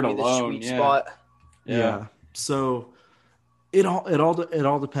Stahl third would be alone, the sweet yeah. spot. Yeah. So it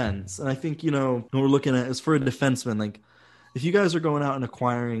all depends. And I think, what we're looking at is for a defenseman, like if you guys are going out and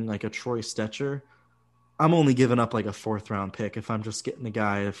acquiring like a Troy Stetcher, I'm only giving up like a 4th-round pick if I'm just getting a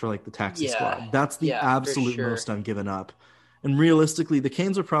guy for like the taxi Yeah. squad. That's the Yeah, for absolute sure. most I'm giving up. And realistically, the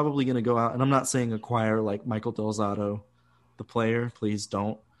Canes are probably going to go out, and I'm not saying acquire like Michael Del Zotto, the player, please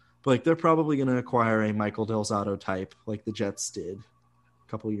don't. But like they're probably going to acquire a Michael Del Zotto type like the Jets did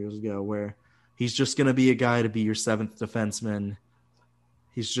a couple years ago, where he's just going to be a guy to be your 7th defenseman.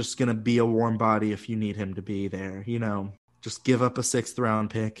 He's just going to be a warm body if you need him to be there. Just give up a 6th-round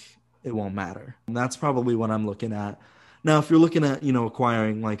pick. It won't matter. And that's probably what I'm looking at. Now, if you're looking at,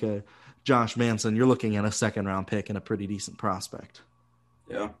 acquiring like a Josh Manson, you're looking at a 2nd-round pick and a pretty decent prospect.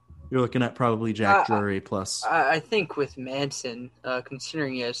 Yeah. You're looking at probably Jack Drury plus. I think with Manson,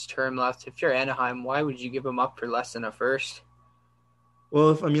 considering he has term left, if you're Anaheim, why would you give him up for less than a first? Well,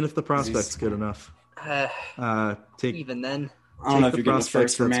 if the prospect's good enough, take Even then, I don't know if the you're getting the prospect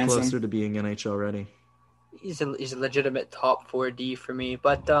first for that's Manson. closer to being NHL ready. he's a legitimate top 4D for me.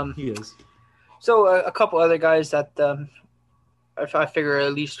 But He is. So a couple other guys that I figure are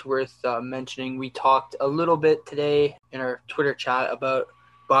at least worth mentioning. We talked a little bit today in our Twitter chat about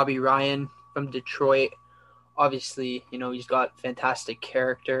Bobby Ryan from Detroit. Obviously, he's got fantastic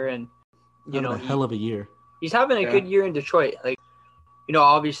character, and Having a hell of a year. He's having a good year in Detroit. Like,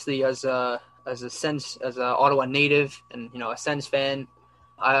 obviously as a Ottawa native and a Sens fan,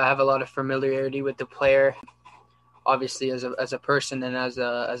 I have a lot of familiarity with the player. Obviously, as a person and as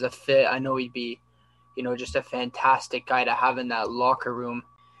a fit, I know he'd be, just a fantastic guy to have in that locker room.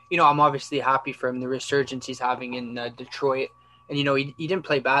 I'm obviously happy for him, the resurgence he's having in Detroit. And, he didn't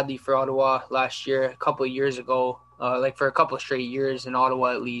play badly for Ottawa last year, a couple of years ago, for a couple of straight years in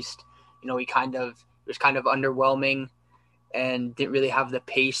Ottawa at least. He was kind of underwhelming and didn't really have the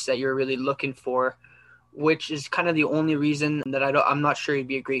pace that you're really looking for, which is kind of the only reason that I'm not sure he'd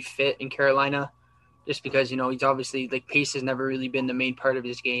be a great fit in Carolina, just because, he's obviously, pace has never really been the main part of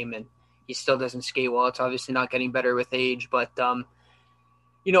his game, and he still doesn't skate well. It's obviously not getting better with age, but,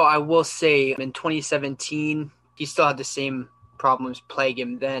 I will say in 2017, he still had the same problems plague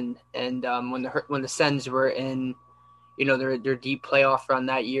him then, and when the Sens were in, their deep playoff run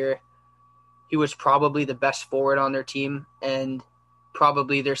that year, he was probably the best forward on their team and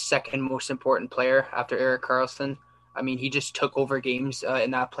probably their second most important player after Erik Karlsson. I mean, he just took over games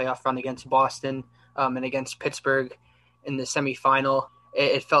in that playoff run against Boston and against Pittsburgh in the semifinal.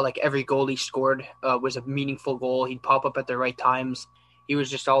 It felt like every goal he scored was a meaningful goal. He'd pop up at the right times. He was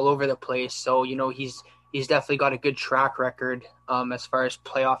just all over the place. So, he's definitely got a good track record as far as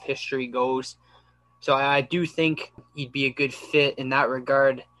playoff history goes. So I do think he'd be a good fit in that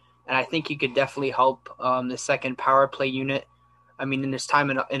regard. And I think he could definitely help the second power play unit. I mean, in his time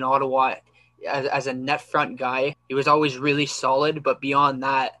in Ottawa, as a net front guy, he was always really solid. But beyond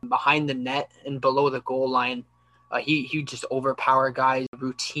that, behind the net and below the goal line, he just overpower guys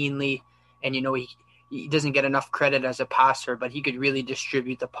routinely. And, he doesn't get enough credit as a passer, but he could really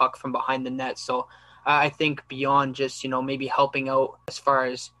distribute the puck from behind the net. So I think beyond just, maybe helping out as far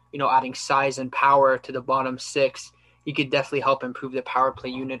as, adding size and power to the bottom six, he could definitely help improve the power play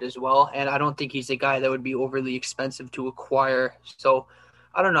unit as well. And I don't think he's a guy that would be overly expensive to acquire. So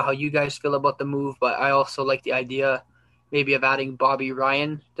I don't know how you guys feel about the move, but I also like the idea maybe of adding Bobby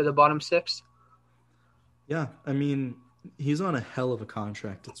Ryan to the bottom six. Yeah, I mean, he's on a hell of a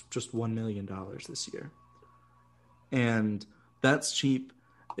contract. It's just $1 million this year. And that's cheap.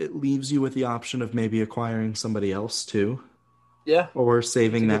 It leaves you with the option of maybe acquiring somebody else too. Yeah. Or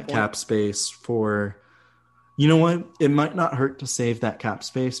saving that cap space for... You know what? It might not hurt to save that cap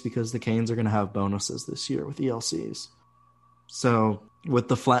space because the Canes are going to have bonuses this year with ELCs. So with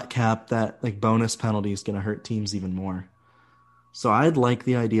the flat cap, that bonus penalty is going to hurt teams even more. So I'd like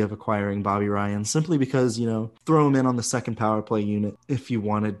the idea of acquiring Bobby Ryan simply because, throw him in on the second power play unit if you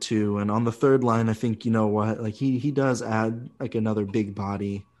wanted to. And on the third line, I think, he does add another big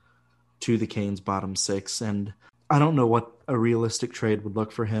body to the Canes bottom six. And I don't know what a realistic trade would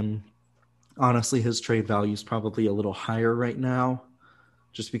look for him. Honestly, his trade value is probably a little higher right now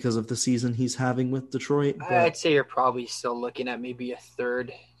just because of the season he's having with Detroit. But I'd say you're probably still looking at maybe a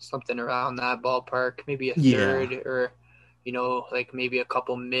third, something around that ballpark, maybe a third or, maybe a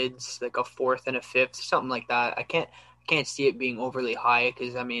couple mids, like a fourth and a fifth, something like that. I can't see it being overly high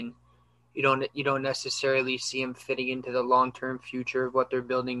because, I mean, you don't necessarily see him fitting into the long-term future of what they're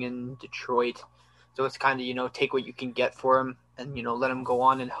building in Detroit. So it's kind of, take what you can get for him and, let him go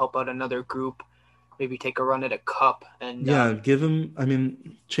on and help out another group, maybe take a run at a cup. And give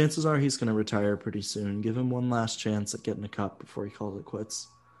him, chances are he's going to retire pretty soon. Give him one last chance at getting a cup before he calls it quits.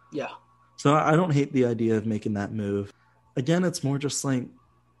 Yeah. So I don't hate the idea of making that move. Again, it's more just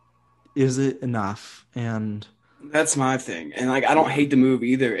is it enough? And that's my thing. And I don't hate the move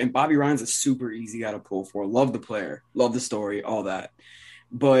either. And Bobby Ryan's a super easy guy to pull for. Love the player, love the story, all that.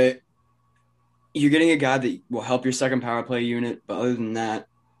 But you're getting a guy that will help your second power play unit. But other than that,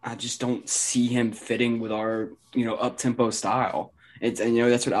 I just don't see him fitting with our, up-tempo style. And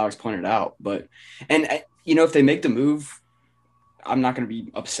that's what Alex pointed out. But, if they make the move, I'm not going to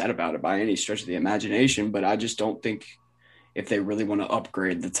be upset about it by any stretch of the imagination. But I just don't think if they really want to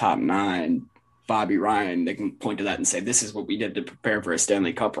upgrade the top nine, Bobby Ryan, they can point to that and say, this is what we did to prepare for a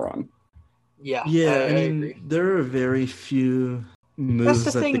Stanley Cup run. Yeah. Yeah, I agree. There are very few moves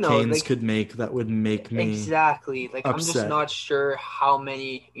that the Canes could make that would make me exactly upset. I'm just not sure how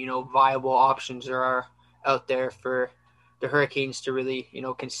many viable options there are out there for the Hurricanes to really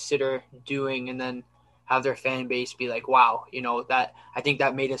consider doing and then have their fan base be like, wow, that I think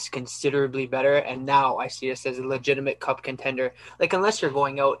that made us considerably better. And now I see us as a legitimate cup contender. Like, unless you're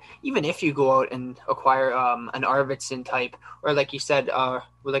going out, even if you go out and acquire an Arvidsson type, or like you said,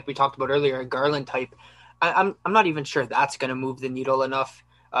 like we talked about earlier, a Garland type, I'm not even sure that's going to move the needle enough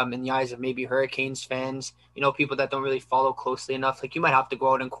in the eyes of maybe Hurricanes fans, people that don't really follow closely enough. Like, you might have to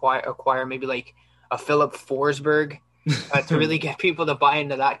go out and acquire maybe like a Philip Forsberg to really get people to buy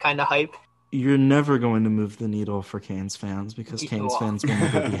into that kind of hype. You're never going to move the needle for Canes fans because Canes fans will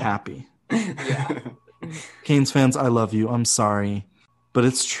never be happy. Yeah. Canes fans, I love you. I'm sorry. But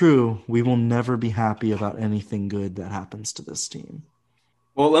it's true. We will never be happy about anything good that happens to this team.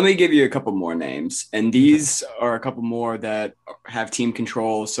 Well, let me give you a couple more names. And these are a couple more that have team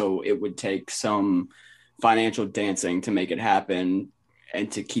control, so it would take some financial dancing to make it happen and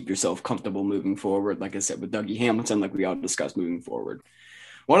to keep yourself comfortable moving forward. Like I said, with Dougie Hamilton, like we all discussed moving forward.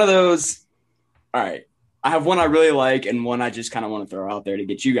 One of those, all right, I have one I really like and one I just kind of want to throw out there to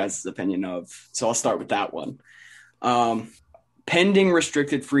get you guys' opinion of. So I'll start with that one. Pending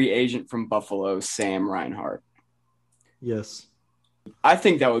restricted free agent from Buffalo, Sam Reinhart. Yes. I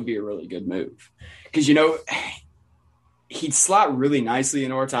think that would be a really good move because, he'd slot really nicely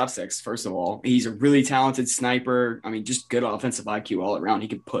into our top six, first of all. He's a really talented sniper. I mean, just good offensive IQ all around. He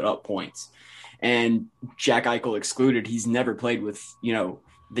could put up points. And Jack Eichel excluded, he's never played with,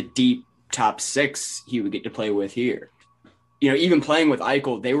 the deep top six he would get to play with here. Even playing with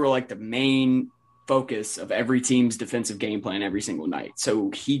Eichel, they were like the main focus of every team's defensive game plan every single night.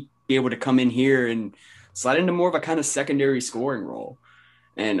 So he'd be able to come in here and slide into more of a kind of secondary scoring role.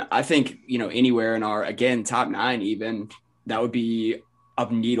 And I think, anywhere in our, again, top 9 even, that would be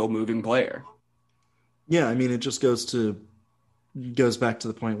a needle-moving player. Yeah, I mean, it just goes back to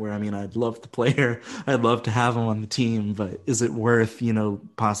the point where, I'd love the player. I'd love to have him on the team, but is it worth,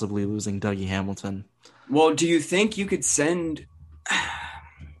 possibly losing Dougie Hamilton? Well, do you think you could send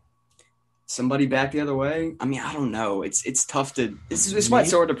somebody back the other way? I mean, I don't know. It's tough to. This might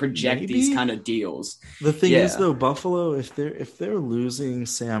sort of project these kind of deals. The thing is, though, Buffalo, if they're losing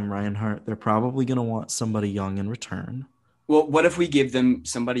Sam Reinhart, they're probably going to want somebody young in return. Well, what if we give them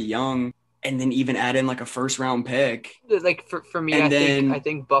somebody young and then even add in like a first round pick? Like for me, I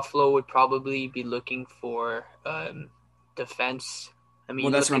think Buffalo would probably be looking for defense. I mean,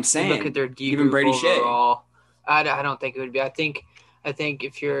 well, that's what I'm saying. Look at their D even Brady overall. I don't think it would be. I think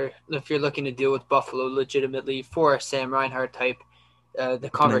if you're looking to deal with Buffalo legitimately for a Sam Reinhart type, the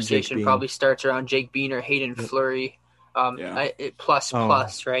conversation probably starts around Jake Bean or Hayden Fleury.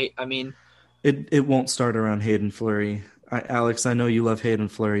 Plus, right? I mean, it won't start around Hayden Fleury. Alex, I know you love Hayden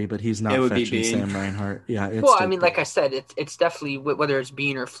Fleury, but he's not fetching Sam Reinhart. Yeah, like I said, it's definitely, whether it's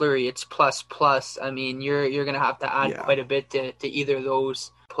Bean or Fleury, it's plus. I mean, you're gonna have to add quite a bit to either of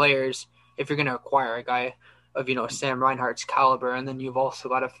those players if you're gonna acquire a guy of Sam Reinhart's caliber, and then you've also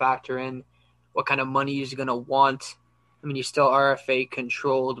got to factor in what kind of money he's gonna want. I mean, he's still RFA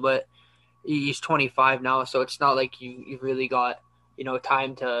controlled, but he's 25 now, so it's not like you've really got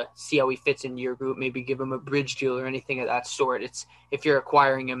time to see how he fits into your group, maybe give him a bridge deal or anything of that sort. It's, if you're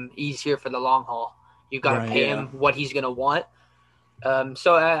acquiring him, he's here for the long haul. You've got to pay him what he's going to want.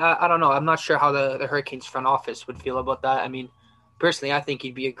 So I don't know. I'm not sure how the Hurricanes front office would feel about that. I mean, personally, I think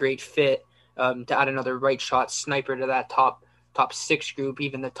he'd be a great fit to add another right shot sniper to that top 6 group.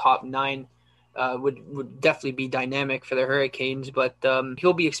 Even the top 9 would definitely be dynamic for the Hurricanes, but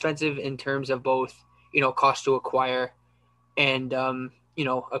he'll be expensive in terms of both, cost to acquire and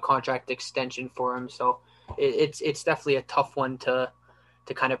a contract extension for him. So it's definitely a tough one to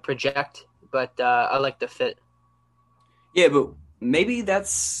kind of project, but I like the fit. Yeah, but maybe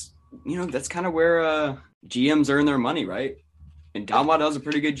that's kind of where GMs earn their money, right? And Don Waddell's a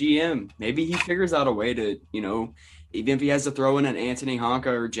pretty good GM. Maybe he figures out a way to, even if he has to throw in an Anthony Honka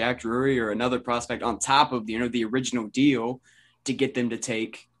or Jack Drury or another prospect on top of, the original deal to get them to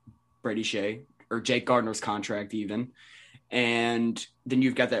take Brady Shea or Jake Gardner's contract even. And then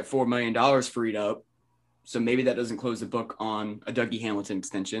you've got that $4 million freed up. So maybe that doesn't close the book on a Dougie Hamilton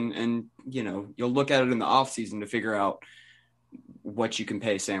extension. And, you'll look at it in the offseason to figure out what you can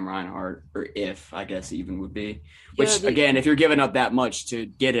pay Sam Reinhart, or if, I guess, even would be. Which, again, if you're giving up that much to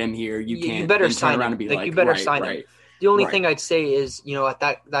get him here, you better sign turn around him. and be you better sign him. The only thing I'd say is, at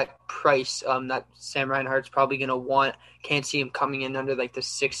that price that Sam Reinhart's probably going to want, can't see him coming in under like the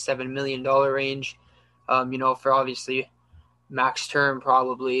 $6-7 million range, for obviously – max term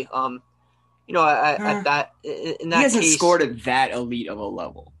probably. At that, in that he hasn't case, scored at that elite of a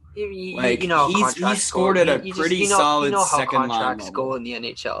level. He's scored at a pretty solid second line level. Go in the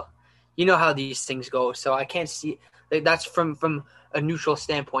NHL. You know how these things go. So I can't see Like, that's from a neutral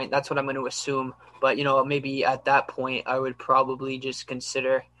standpoint. That's what I'm going to assume. But, maybe at that point, I would probably just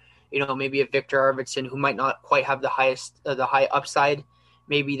consider, maybe a Victor Arvidsson who might not quite have the high upside,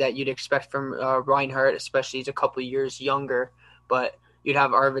 maybe that you'd expect from Reinhart, especially he's a couple of years younger. But you'd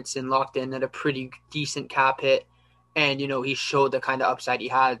have Arvidsson locked in at a pretty decent cap hit. And, he showed the kind of upside he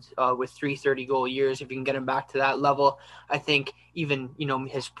had with 3 30-goal years. If you can get him back to that level, I think even,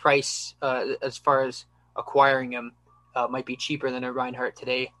 his price as far as acquiring him might be cheaper than a Reinhart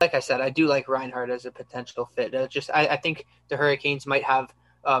today. Like I said, I do like Reinhart as a potential fit. I think the Hurricanes might have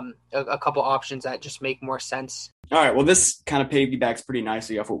a couple options that just make more sense. All right, well, this kind of piggybacks pretty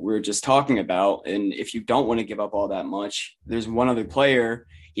nicely off what we were just talking about. And if you don't want to give up all that much, there's one other player.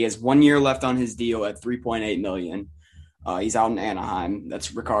 He has 1 year left on his deal at $3.8 million. He's out in Anaheim.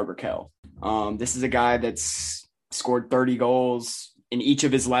 That's Rickard Rakell. This is a guy that's scored 30 goals in each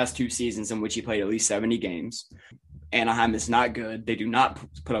of his last 2 seasons in which he played at least 70 games. Anaheim is not good. They do not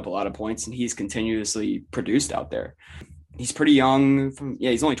put up a lot of points, and he's continuously produced out there. He's pretty young.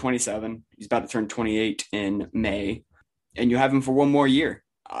 He's only 27. He's about to turn 28 in May, and you have him for 1 more year.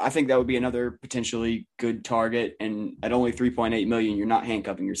 I think that would be another potentially good target, and at only $3.8 million, you're not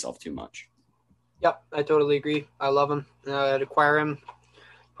handcuffing yourself too much. Yep, I totally agree. I love him. I'd acquire him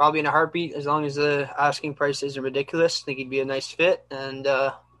probably in a heartbeat as long as the asking price isn't ridiculous. I think he'd be a nice fit, and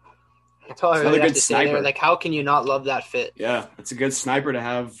that's all I really have to say there. Like, how can you not love that fit? Yeah, it's a good sniper to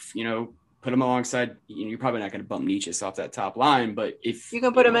have, put him alongside. You're probably not going to bump Necas off that top line, but if you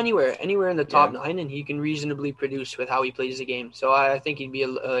can put him anywhere in the top 9, and he can reasonably produce with how he plays the game. So I think he'd be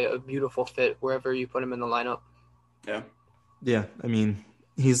a beautiful fit wherever you put him in the lineup. Yeah. Yeah, I mean,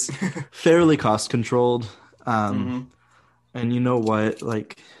 he's fairly cost controlled. And you know what?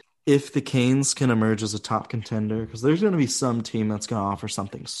 Like, if the Canes can emerge as a top contender, because there's going to be some team that's going to offer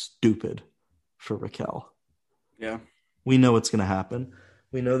something stupid for Rakell. Yeah. We know it's going to happen.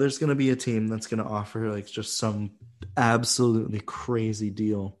 We know there's going to be a team that's going to offer like just some absolutely crazy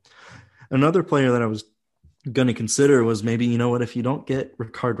deal. Another player that I was going to consider was maybe, you know what, if you don't get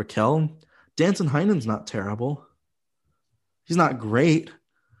Rickard Rakell, Danton Heinen's not terrible. He's not great,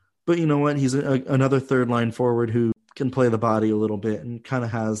 but you know what? He's another third line forward who can play the body a little bit and kind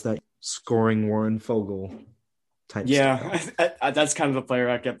of has that scoring Warren Fogle type stuff. That's kind of the player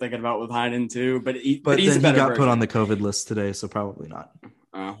I kept thinking about with Heinen too, but he's then a better he got version. put on the COVID list today, so probably not.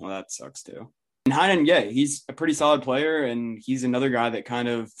 Oh, well, that sucks too. And Heinen, he's a pretty solid player, and he's another guy that kind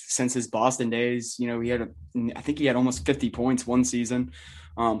of, since his Boston days, I think he had almost 50 points one season,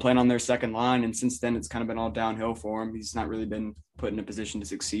 playing on their second line, and since then it's kind of been all downhill for him. He's not really been put in a position to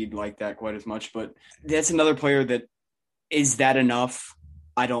succeed like that quite as much, but that's another player that, is that enough?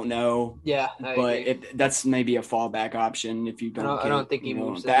 I don't know. Yeah, but that's maybe a fallback option if you don't. I don't think he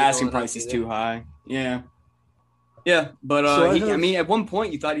moves. The asking price is too high. Yeah. Yeah, but at one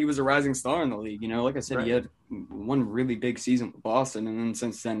point you thought he was a rising star in the league. Like I said, right. He had one really big season with Boston, and then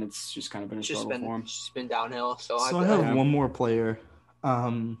since then it's just kind of been a struggle for him. It's just been downhill. So I have one more player.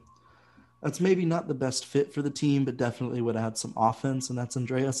 That's maybe not the best fit for the team, but definitely would add some offense, and that's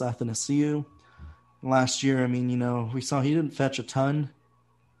Andreas Athanasiou. Last year, we saw he didn't fetch a ton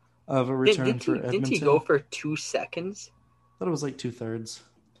of a return for Edmonton. Didn't he go for 2 seconds? I thought it was like 2/3.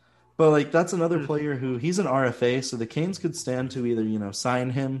 But that's another player who, he's an RFA, so the Canes could stand to either,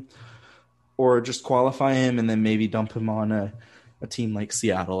 sign him or just qualify him and then maybe dump him on a team like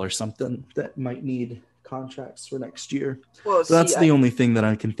Seattle or something that might need contracts for next year. Well, so that's the only thing that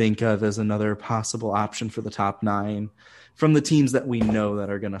I can think of as another possible option for the top 9 from the teams that we know that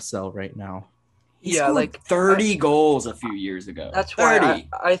are going to sell right now. He scored 30 goals a few years ago. That's why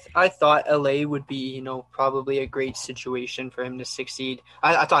I thought LA would be, probably a great situation for him to succeed.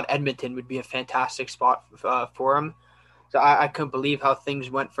 I thought Edmonton would be a fantastic spot for him. So I couldn't believe how things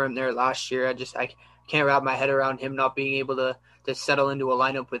went for him there last year. I can't wrap my head around him not being able to settle into a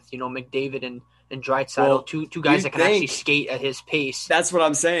lineup with, McDavid and Draisaitl, two guys that can actually skate at his pace. That's what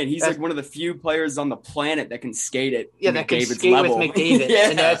I'm saying. He's like one of the few players on the planet that can skate at McDavid's that can skate level. With McDavid. Yeah.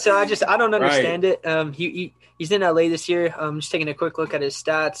 And so I don't understand it. He's in LA this year. Just taking a quick look at his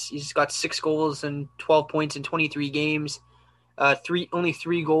stats. He's got 6 goals and 12 points in 23 games. Only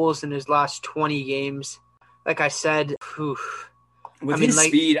 3 goals in his last 20 games. Like I said, with his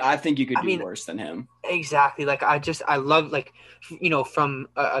speed, I think you could do worse than him. Exactly. I love, from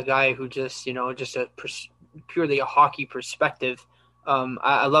a guy who just, just purely a hockey perspective.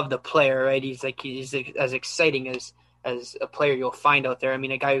 I love the player, right? He's as exciting as a player you'll find out there.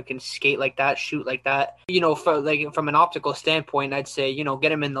 A guy who can skate like that, shoot like that. From an optical standpoint, I'd say,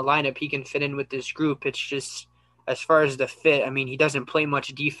 get him in the lineup. He can fit in with this group. It's just, as far as the fit, he doesn't play much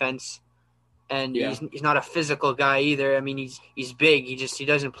defense. and Yeah. he's not a physical guy either. I mean, he's big. He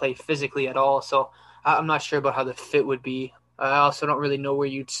doesn't play physically at all. So I'm not sure about how the fit would be. I also don't really know where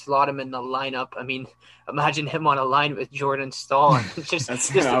you'd slot him in the lineup. I mean, imagine him on a line with Jordan Stahl.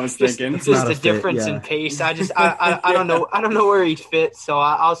 That's what I was thinking. Just not the a fit, difference yeah. in pace. I don't know. I don't know where he'd fit. So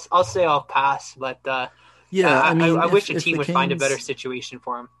I'll say I'll pass. But Yeah, I mean, I wish a if team the would find a better Canes- situation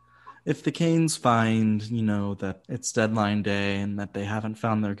for him. If the Canes find, that it's deadline day and that they haven't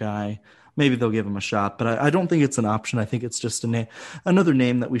found their guy, maybe they'll give him a shot. But I don't think it's an option. I think it's just another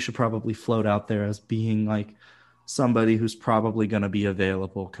name that we should probably float out there as being like somebody who's probably going to be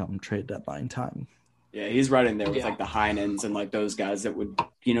available come trade deadline time. Yeah, he's right in there with Yeah. like the Heinens and like those guys that would,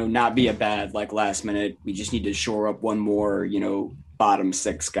 not be a bad like last minute. We just need to shore up one more, bottom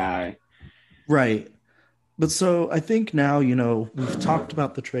 6 guy. Right. But so I think now, we've talked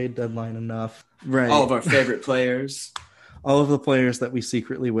about the trade deadline enough. Right. All of our favorite players. All of the players that we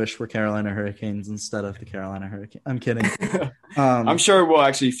secretly wish were Carolina Hurricanes instead of the Carolina Hurricanes. I'm kidding. I'm sure we'll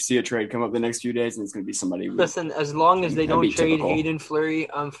actually see a trade come up the next few days, and it's going to be somebody. Listen, as long as they That'd don't be trade typical. Hayden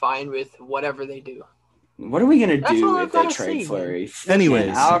Fleury, I'm fine with whatever they do. What are we going to That's all do I've if they gotta trade say, Fleury? Anyways.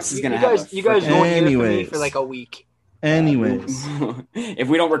 Man, Alex is going to have You guys won't hear from me Anyways. for like a week. Anyways, if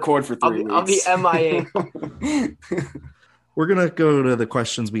we don't record for 3 I'll be weeks. MIA. we're going to go to the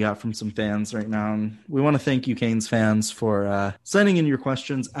questions we got from some fans right now. And we want to thank you, Canes fans, for sending in your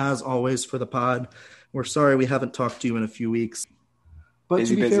questions, as always, for the pod. We're sorry we haven't talked to you in a few weeks. But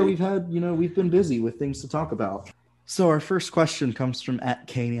Busy, to be fair, busy. we've been busy with things to talk about. So our first question comes from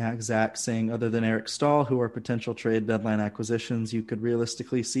 @Caniac Zach saying, other than Eric Stahl, who are potential trade deadline acquisitions you could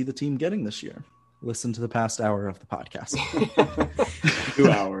realistically see the team getting this year? Listen to the past hour of the podcast. 2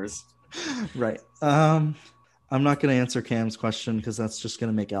 hours. Right. I'm not going to answer Cam's question because that's just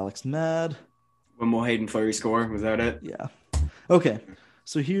going to make Alex mad. When will Hayden Fleury score? Was that it? Yeah. Okay.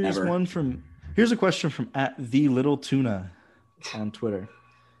 So here's Never. here's a question from @TheLittleTuna on Twitter.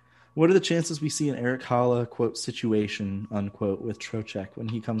 What are the chances we see an Eric Haula, quote, situation, unquote, with Trocheck when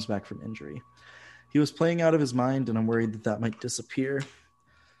he comes back from injury? He was playing out of his mind, and I'm worried that might disappear.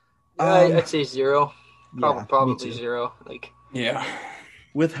 I'd say 0. Yeah, me Probably too. 0. Like, Yeah.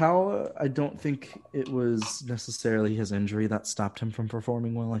 With Haula, I don't think it was necessarily his injury that stopped him from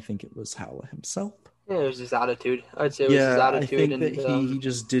performing well. I think it was Haula himself. yeah, it was his attitude. I'd say it was his I attitude. think that he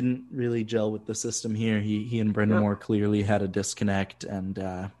just didn't really gel with the system here. He and Brendan Moore clearly had a disconnect, and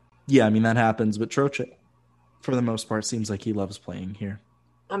that happens. But Trocheck, for the most part, seems like he loves playing here.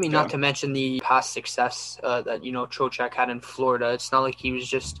 I mean, not to mention the past success that, Trocheck had in Florida. It's not like he was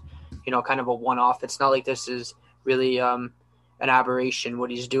just, kind of a one-off. It's not like this is really an aberration, what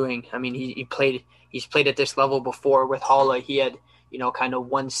he's doing. I mean, he's played at this level before with Haula. He had, kind of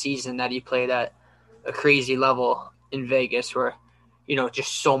one season that he played at a crazy level in Vegas where,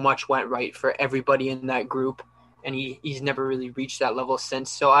 just so much went right for everybody in that group. And he's never really reached that level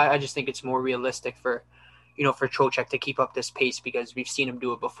since. So I just think it's more realistic for Trocheck to keep up this pace because we've seen him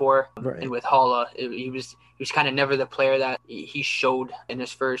do it before. Right. And with Haula, he was kind of never the player that he showed in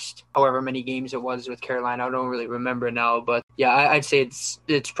his first however many games it was with Carolina. I don't really remember now, but yeah, I'd say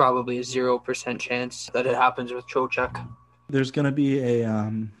it's probably a 0% chance that it happens with Trocheck. There's going to be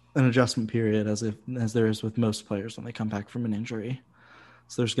an adjustment period as there is with most players when they come back from an injury.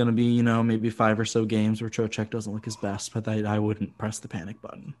 So there's going to be, maybe 5 or so games where Trocheck doesn't look his best, but I wouldn't press the panic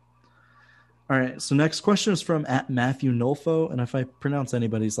button. All right, so next question is from @Matthew Nolfo, and if I pronounce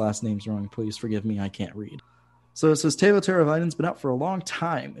anybody's last names wrong, please forgive me, I can't read. So it says, Teuvo Teravainen's been out for a long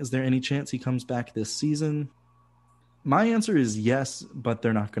time. Is there any chance he comes back this season? My answer is yes, but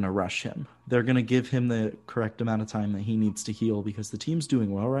they're not going to rush him. They're going to give him the correct amount of time that he needs to heal because the team's doing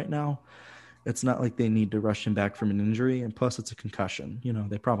well right now. It's not like they need to rush him back from an injury, and plus it's a concussion.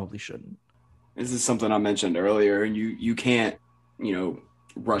 They probably shouldn't. This is something I mentioned earlier. You can't,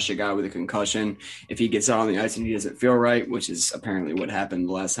 rush a guy with a concussion. If he gets out on the ice and he doesn't feel right, which is apparently what happened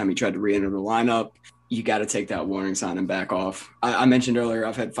the last time he tried to re-enter the lineup, you got to take that warning sign and back off. I mentioned earlier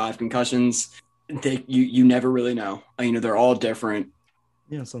I've had 5 concussions. You never really know. They're all different.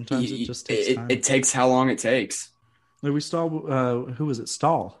 Yeah, sometimes it just takes time. It takes how long it takes. Like we saw, who was it?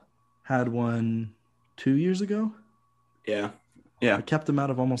 Stahl had one 2 years ago. Yeah. It kept him out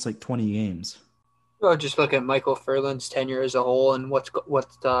of almost like 20 games. Well, just look at Michael Furlan's tenure as a whole and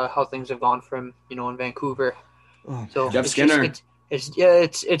how things have gone for him, in Vancouver. Oh, So Jeff it's Skinner.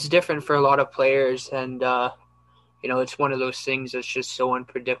 It's different for a lot of players, and it's one of those things that's just so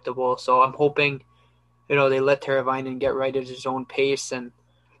unpredictable. So I'm hoping, they let Teravainen get right at his own pace, and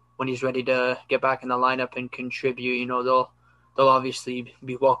when he's ready to get back in the lineup and contribute, they'll obviously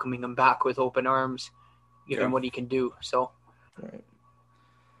be welcoming him back with open arms, given what he can do. So. Right.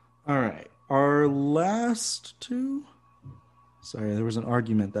 All right. Our last two... Sorry, there was an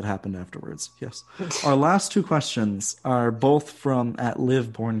argument that happened afterwards. Yes. Our last two questions are both from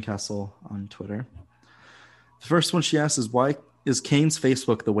 @LiveBornKessel on Twitter. The first one she asks is, why is Kane's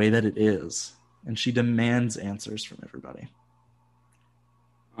Facebook the way that it is? And she demands answers from everybody.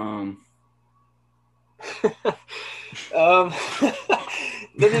 You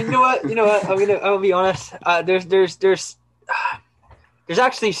know what? I'll be honest. There's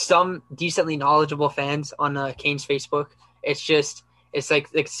actually some decently knowledgeable fans on Kane's Facebook. It's like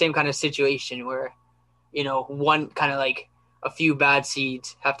the same kind of situation where, one kind of like a few bad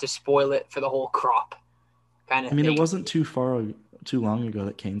seeds have to spoil it for the whole crop kind of thing. It wasn't too long ago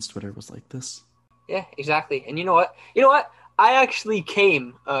that Kane's Twitter was like this. Yeah, exactly. And you know what? I actually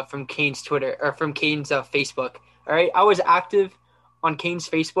came from Kane's Twitter, or from Kane's Facebook. All right, I was active on Kane's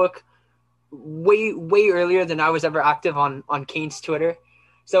Facebook way earlier than I was ever active on Kane's Twitter.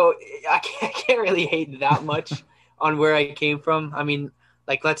 So I can't really hate that much on where I came from. I mean,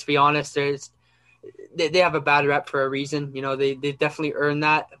 like, let's be honest, they have a bad rep for a reason. They definitely earned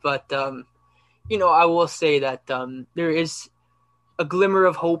that. But I will say that there is a glimmer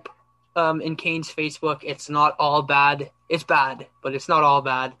of hope in Kane's Facebook. It's not all bad. It's bad, but it's not all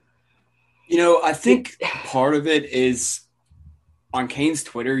bad. I think part of it is on Kane's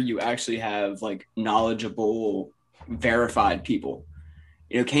Twitter, you actually have like knowledgeable, verified people.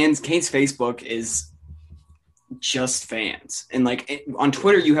 Kane's Facebook is just fans. And on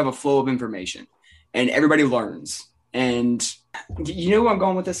Twitter, you have a flow of information and everybody learns. And you know where I'm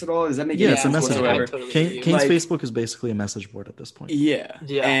going with this at all? Does that make it's a message board. Totally Kane's Facebook is basically a message board at this point. Yeah.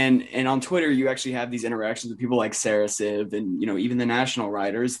 And on Twitter, you actually have these interactions with people like Sarah Siv and, even the national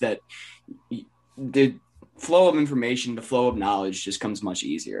writers that the flow of information, the flow of knowledge just comes much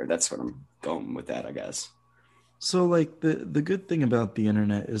easier. That's what I'm going with that, I guess. So the good thing about the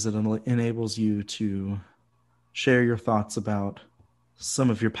internet is it enables you to share your thoughts about some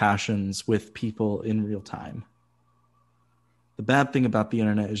of your passions with people in real time. The bad thing about the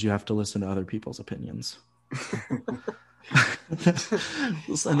internet is you have to listen to other people's opinions.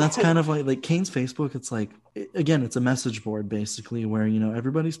 And that's kind of like Kane's Facebook. It's like, again, it's a message board basically where,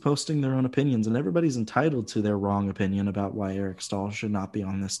 everybody's posting their own opinions and everybody's entitled to their wrong opinion about why Eric Stahl should not be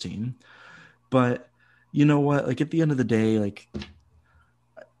on this team. But you know what? Like, at the end of the day, like,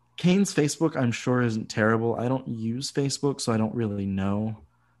 Kane's Facebook, I'm sure, isn't terrible. I don't use Facebook, so I don't really know.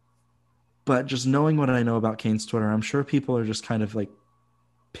 But just knowing what I know about Kane's Twitter, I'm sure people are just kind of like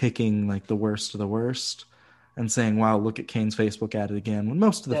picking like the worst of the worst and saying, wow, look at Kane's Facebook at it again. When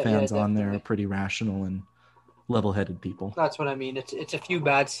most of the fans on there are pretty rational and level-headed people. That's what I mean. It's a few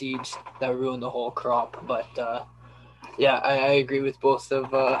bad seeds that ruin the whole crop. But I agree with both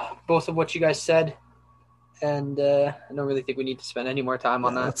of what you guys said. And I don't really think we need to spend any more time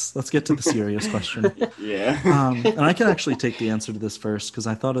on that. Let's get to the serious question. Yeah. And I can actually take the answer to this first because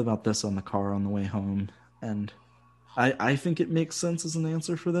I thought about this on the car on the way home. And I think it makes sense as an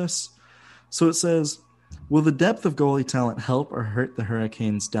answer for this. So it says, will the depth of goalie talent help or hurt the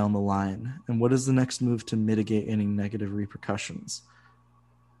Hurricanes down the line? And what is the next move to mitigate any negative repercussions?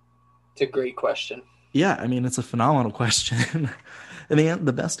 It's a great question. Yeah, it's a phenomenal question. And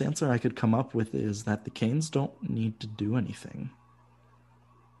the best answer I could come up with is that the Canes don't need to do anything.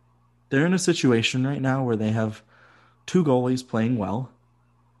 They're in a situation right now where they have two goalies playing well.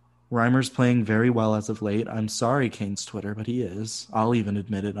 Reimer's playing very well as of late. I'm sorry, Canes Twitter, but he is. I'll even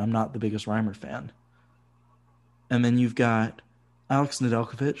admit it. I'm not the biggest Reimer fan. And then you've got Alex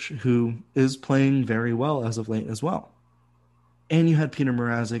Nedeljkovic, who is playing very well as of late as well. And you had Peter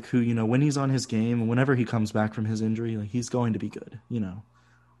Mrazek, who, when he's on his game and whenever he comes back from his injury, he's going to be good. We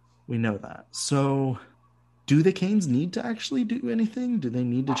know that. So do the Canes need to actually do anything? Do they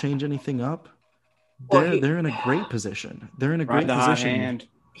need to change anything up? They're in a great position. They're in a great position.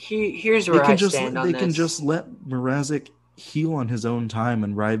 Here's where I stand on this. They can just let Mrazek heal on his own time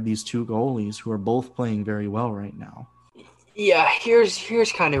and ride these two goalies who are both playing very well right now. Yeah,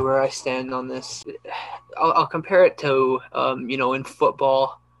 here's kind of where I stand on this. I'll compare it to, in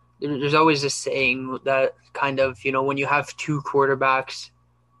football, there's always this saying that kind of, when you have two quarterbacks,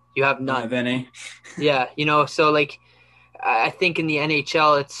 you have none. Have any. Yeah, so I think in the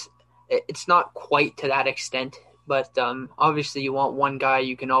NHL, it's not quite to that extent, but obviously you want one guy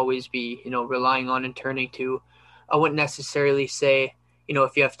you can always be, relying on and turning to. I wouldn't necessarily say,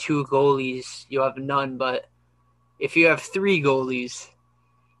 if you have two goalies, you have none, but if you have three goalies,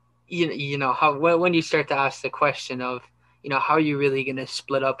 when you start to ask the question of, how are you really going to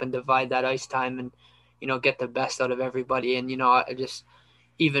split up and divide that ice time and, get the best out of everybody. And, I just,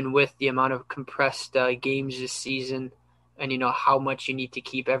 even with the amount of compressed games this season, and how much you need to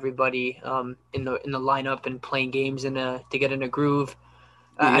keep everybody in the lineup and playing games to get in a groove.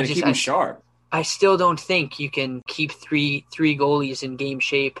 You keep them sharp. I still don't think you can keep three goalies in game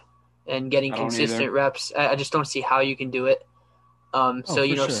shape and getting consistent reps. I just don't see how you can do it.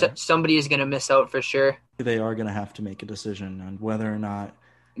 Somebody is going to miss out for sure. They are going to have to make a decision on whether or not.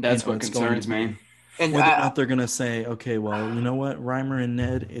 That's what concerns me. And whether or not they're going to say, okay, well, you know what, Reimer and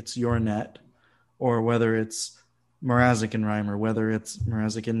Ned, it's your net. Or whether it's Mrazek and Reimer, whether it's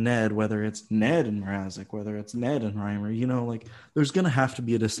Mrazek and Ned, whether it's Ned and Mrazek, whether it's Ned and Reimer. There's going to have to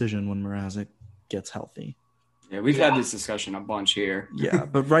be a decision when Mrazek gets healthy. Yeah, we've had this discussion a bunch here. Yeah,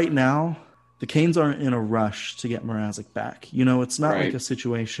 but right now, the Canes aren't in a rush to get Mrazek back. It's not like a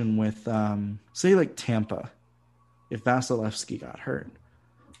situation with, say, like Tampa, if Vasilevsky got hurt.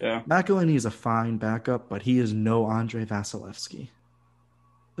 Yeah. McElhinney is a fine backup, but he is no Andre Vasilevsky.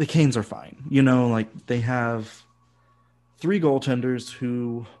 The Canes are fine. They have 3 goaltenders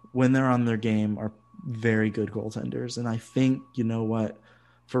who, when they're on their game, are very good goaltenders. And I think,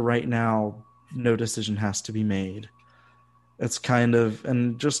 for right now, no decision has to be made. It's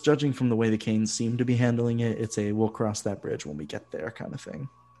and just judging from the way the Canes seem to be handling it, it's we'll cross that bridge when we get there kind of thing.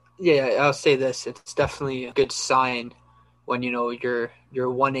 Yeah, I'll say this. It's definitely a good sign when, your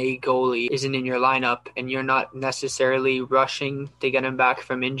 1A goalie isn't in your lineup and you're not necessarily rushing to get him back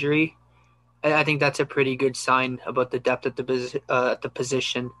from injury. I think that's a pretty good sign about the depth at the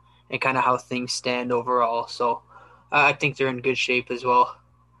position and kind of how things stand overall. So I think they're in good shape as well.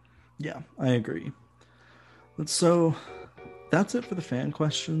 Yeah, I agree. So that's it for the fan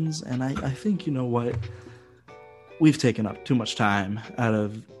questions. And I think, we've taken up too much time out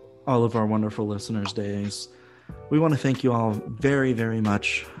of all of our wonderful listeners' days. We want to thank you all very, very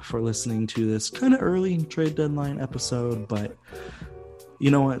much for listening to this kind of early trade deadline episode, but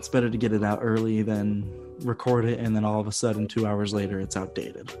you know what? It's better to get it out early than record it and then all of a sudden 2 hours later it's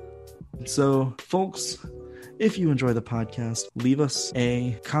outdated. So, folks, if you enjoy the podcast, leave us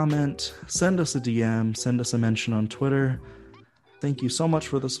a comment, send us a DM, send us a mention on Twitter. Thank you so much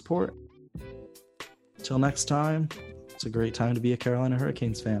for the support. Till next time, it's a great time to be a Carolina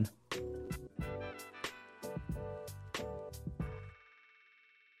Hurricanes fan.